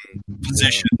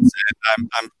positions, and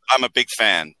I'm a big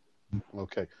fan.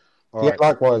 Okay, all right.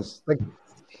 Likewise.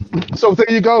 So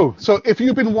there you go. So if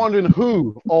you've been wondering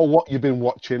who or what you've been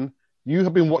watching, you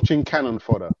have been watching Cannon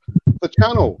Fodder, the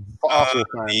channel for Arsenal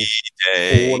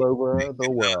fans all over the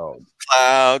world.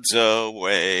 Clouds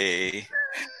away,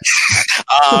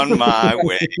 on my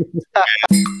way.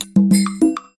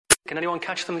 Can anyone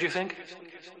catch them, do you think?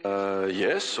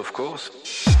 Yes, of course.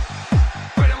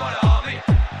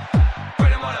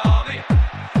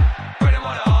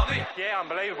 Yeah,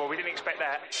 unbelievable. We didn't expect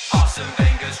that. Arsene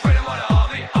Wenger's Red and White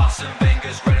Army.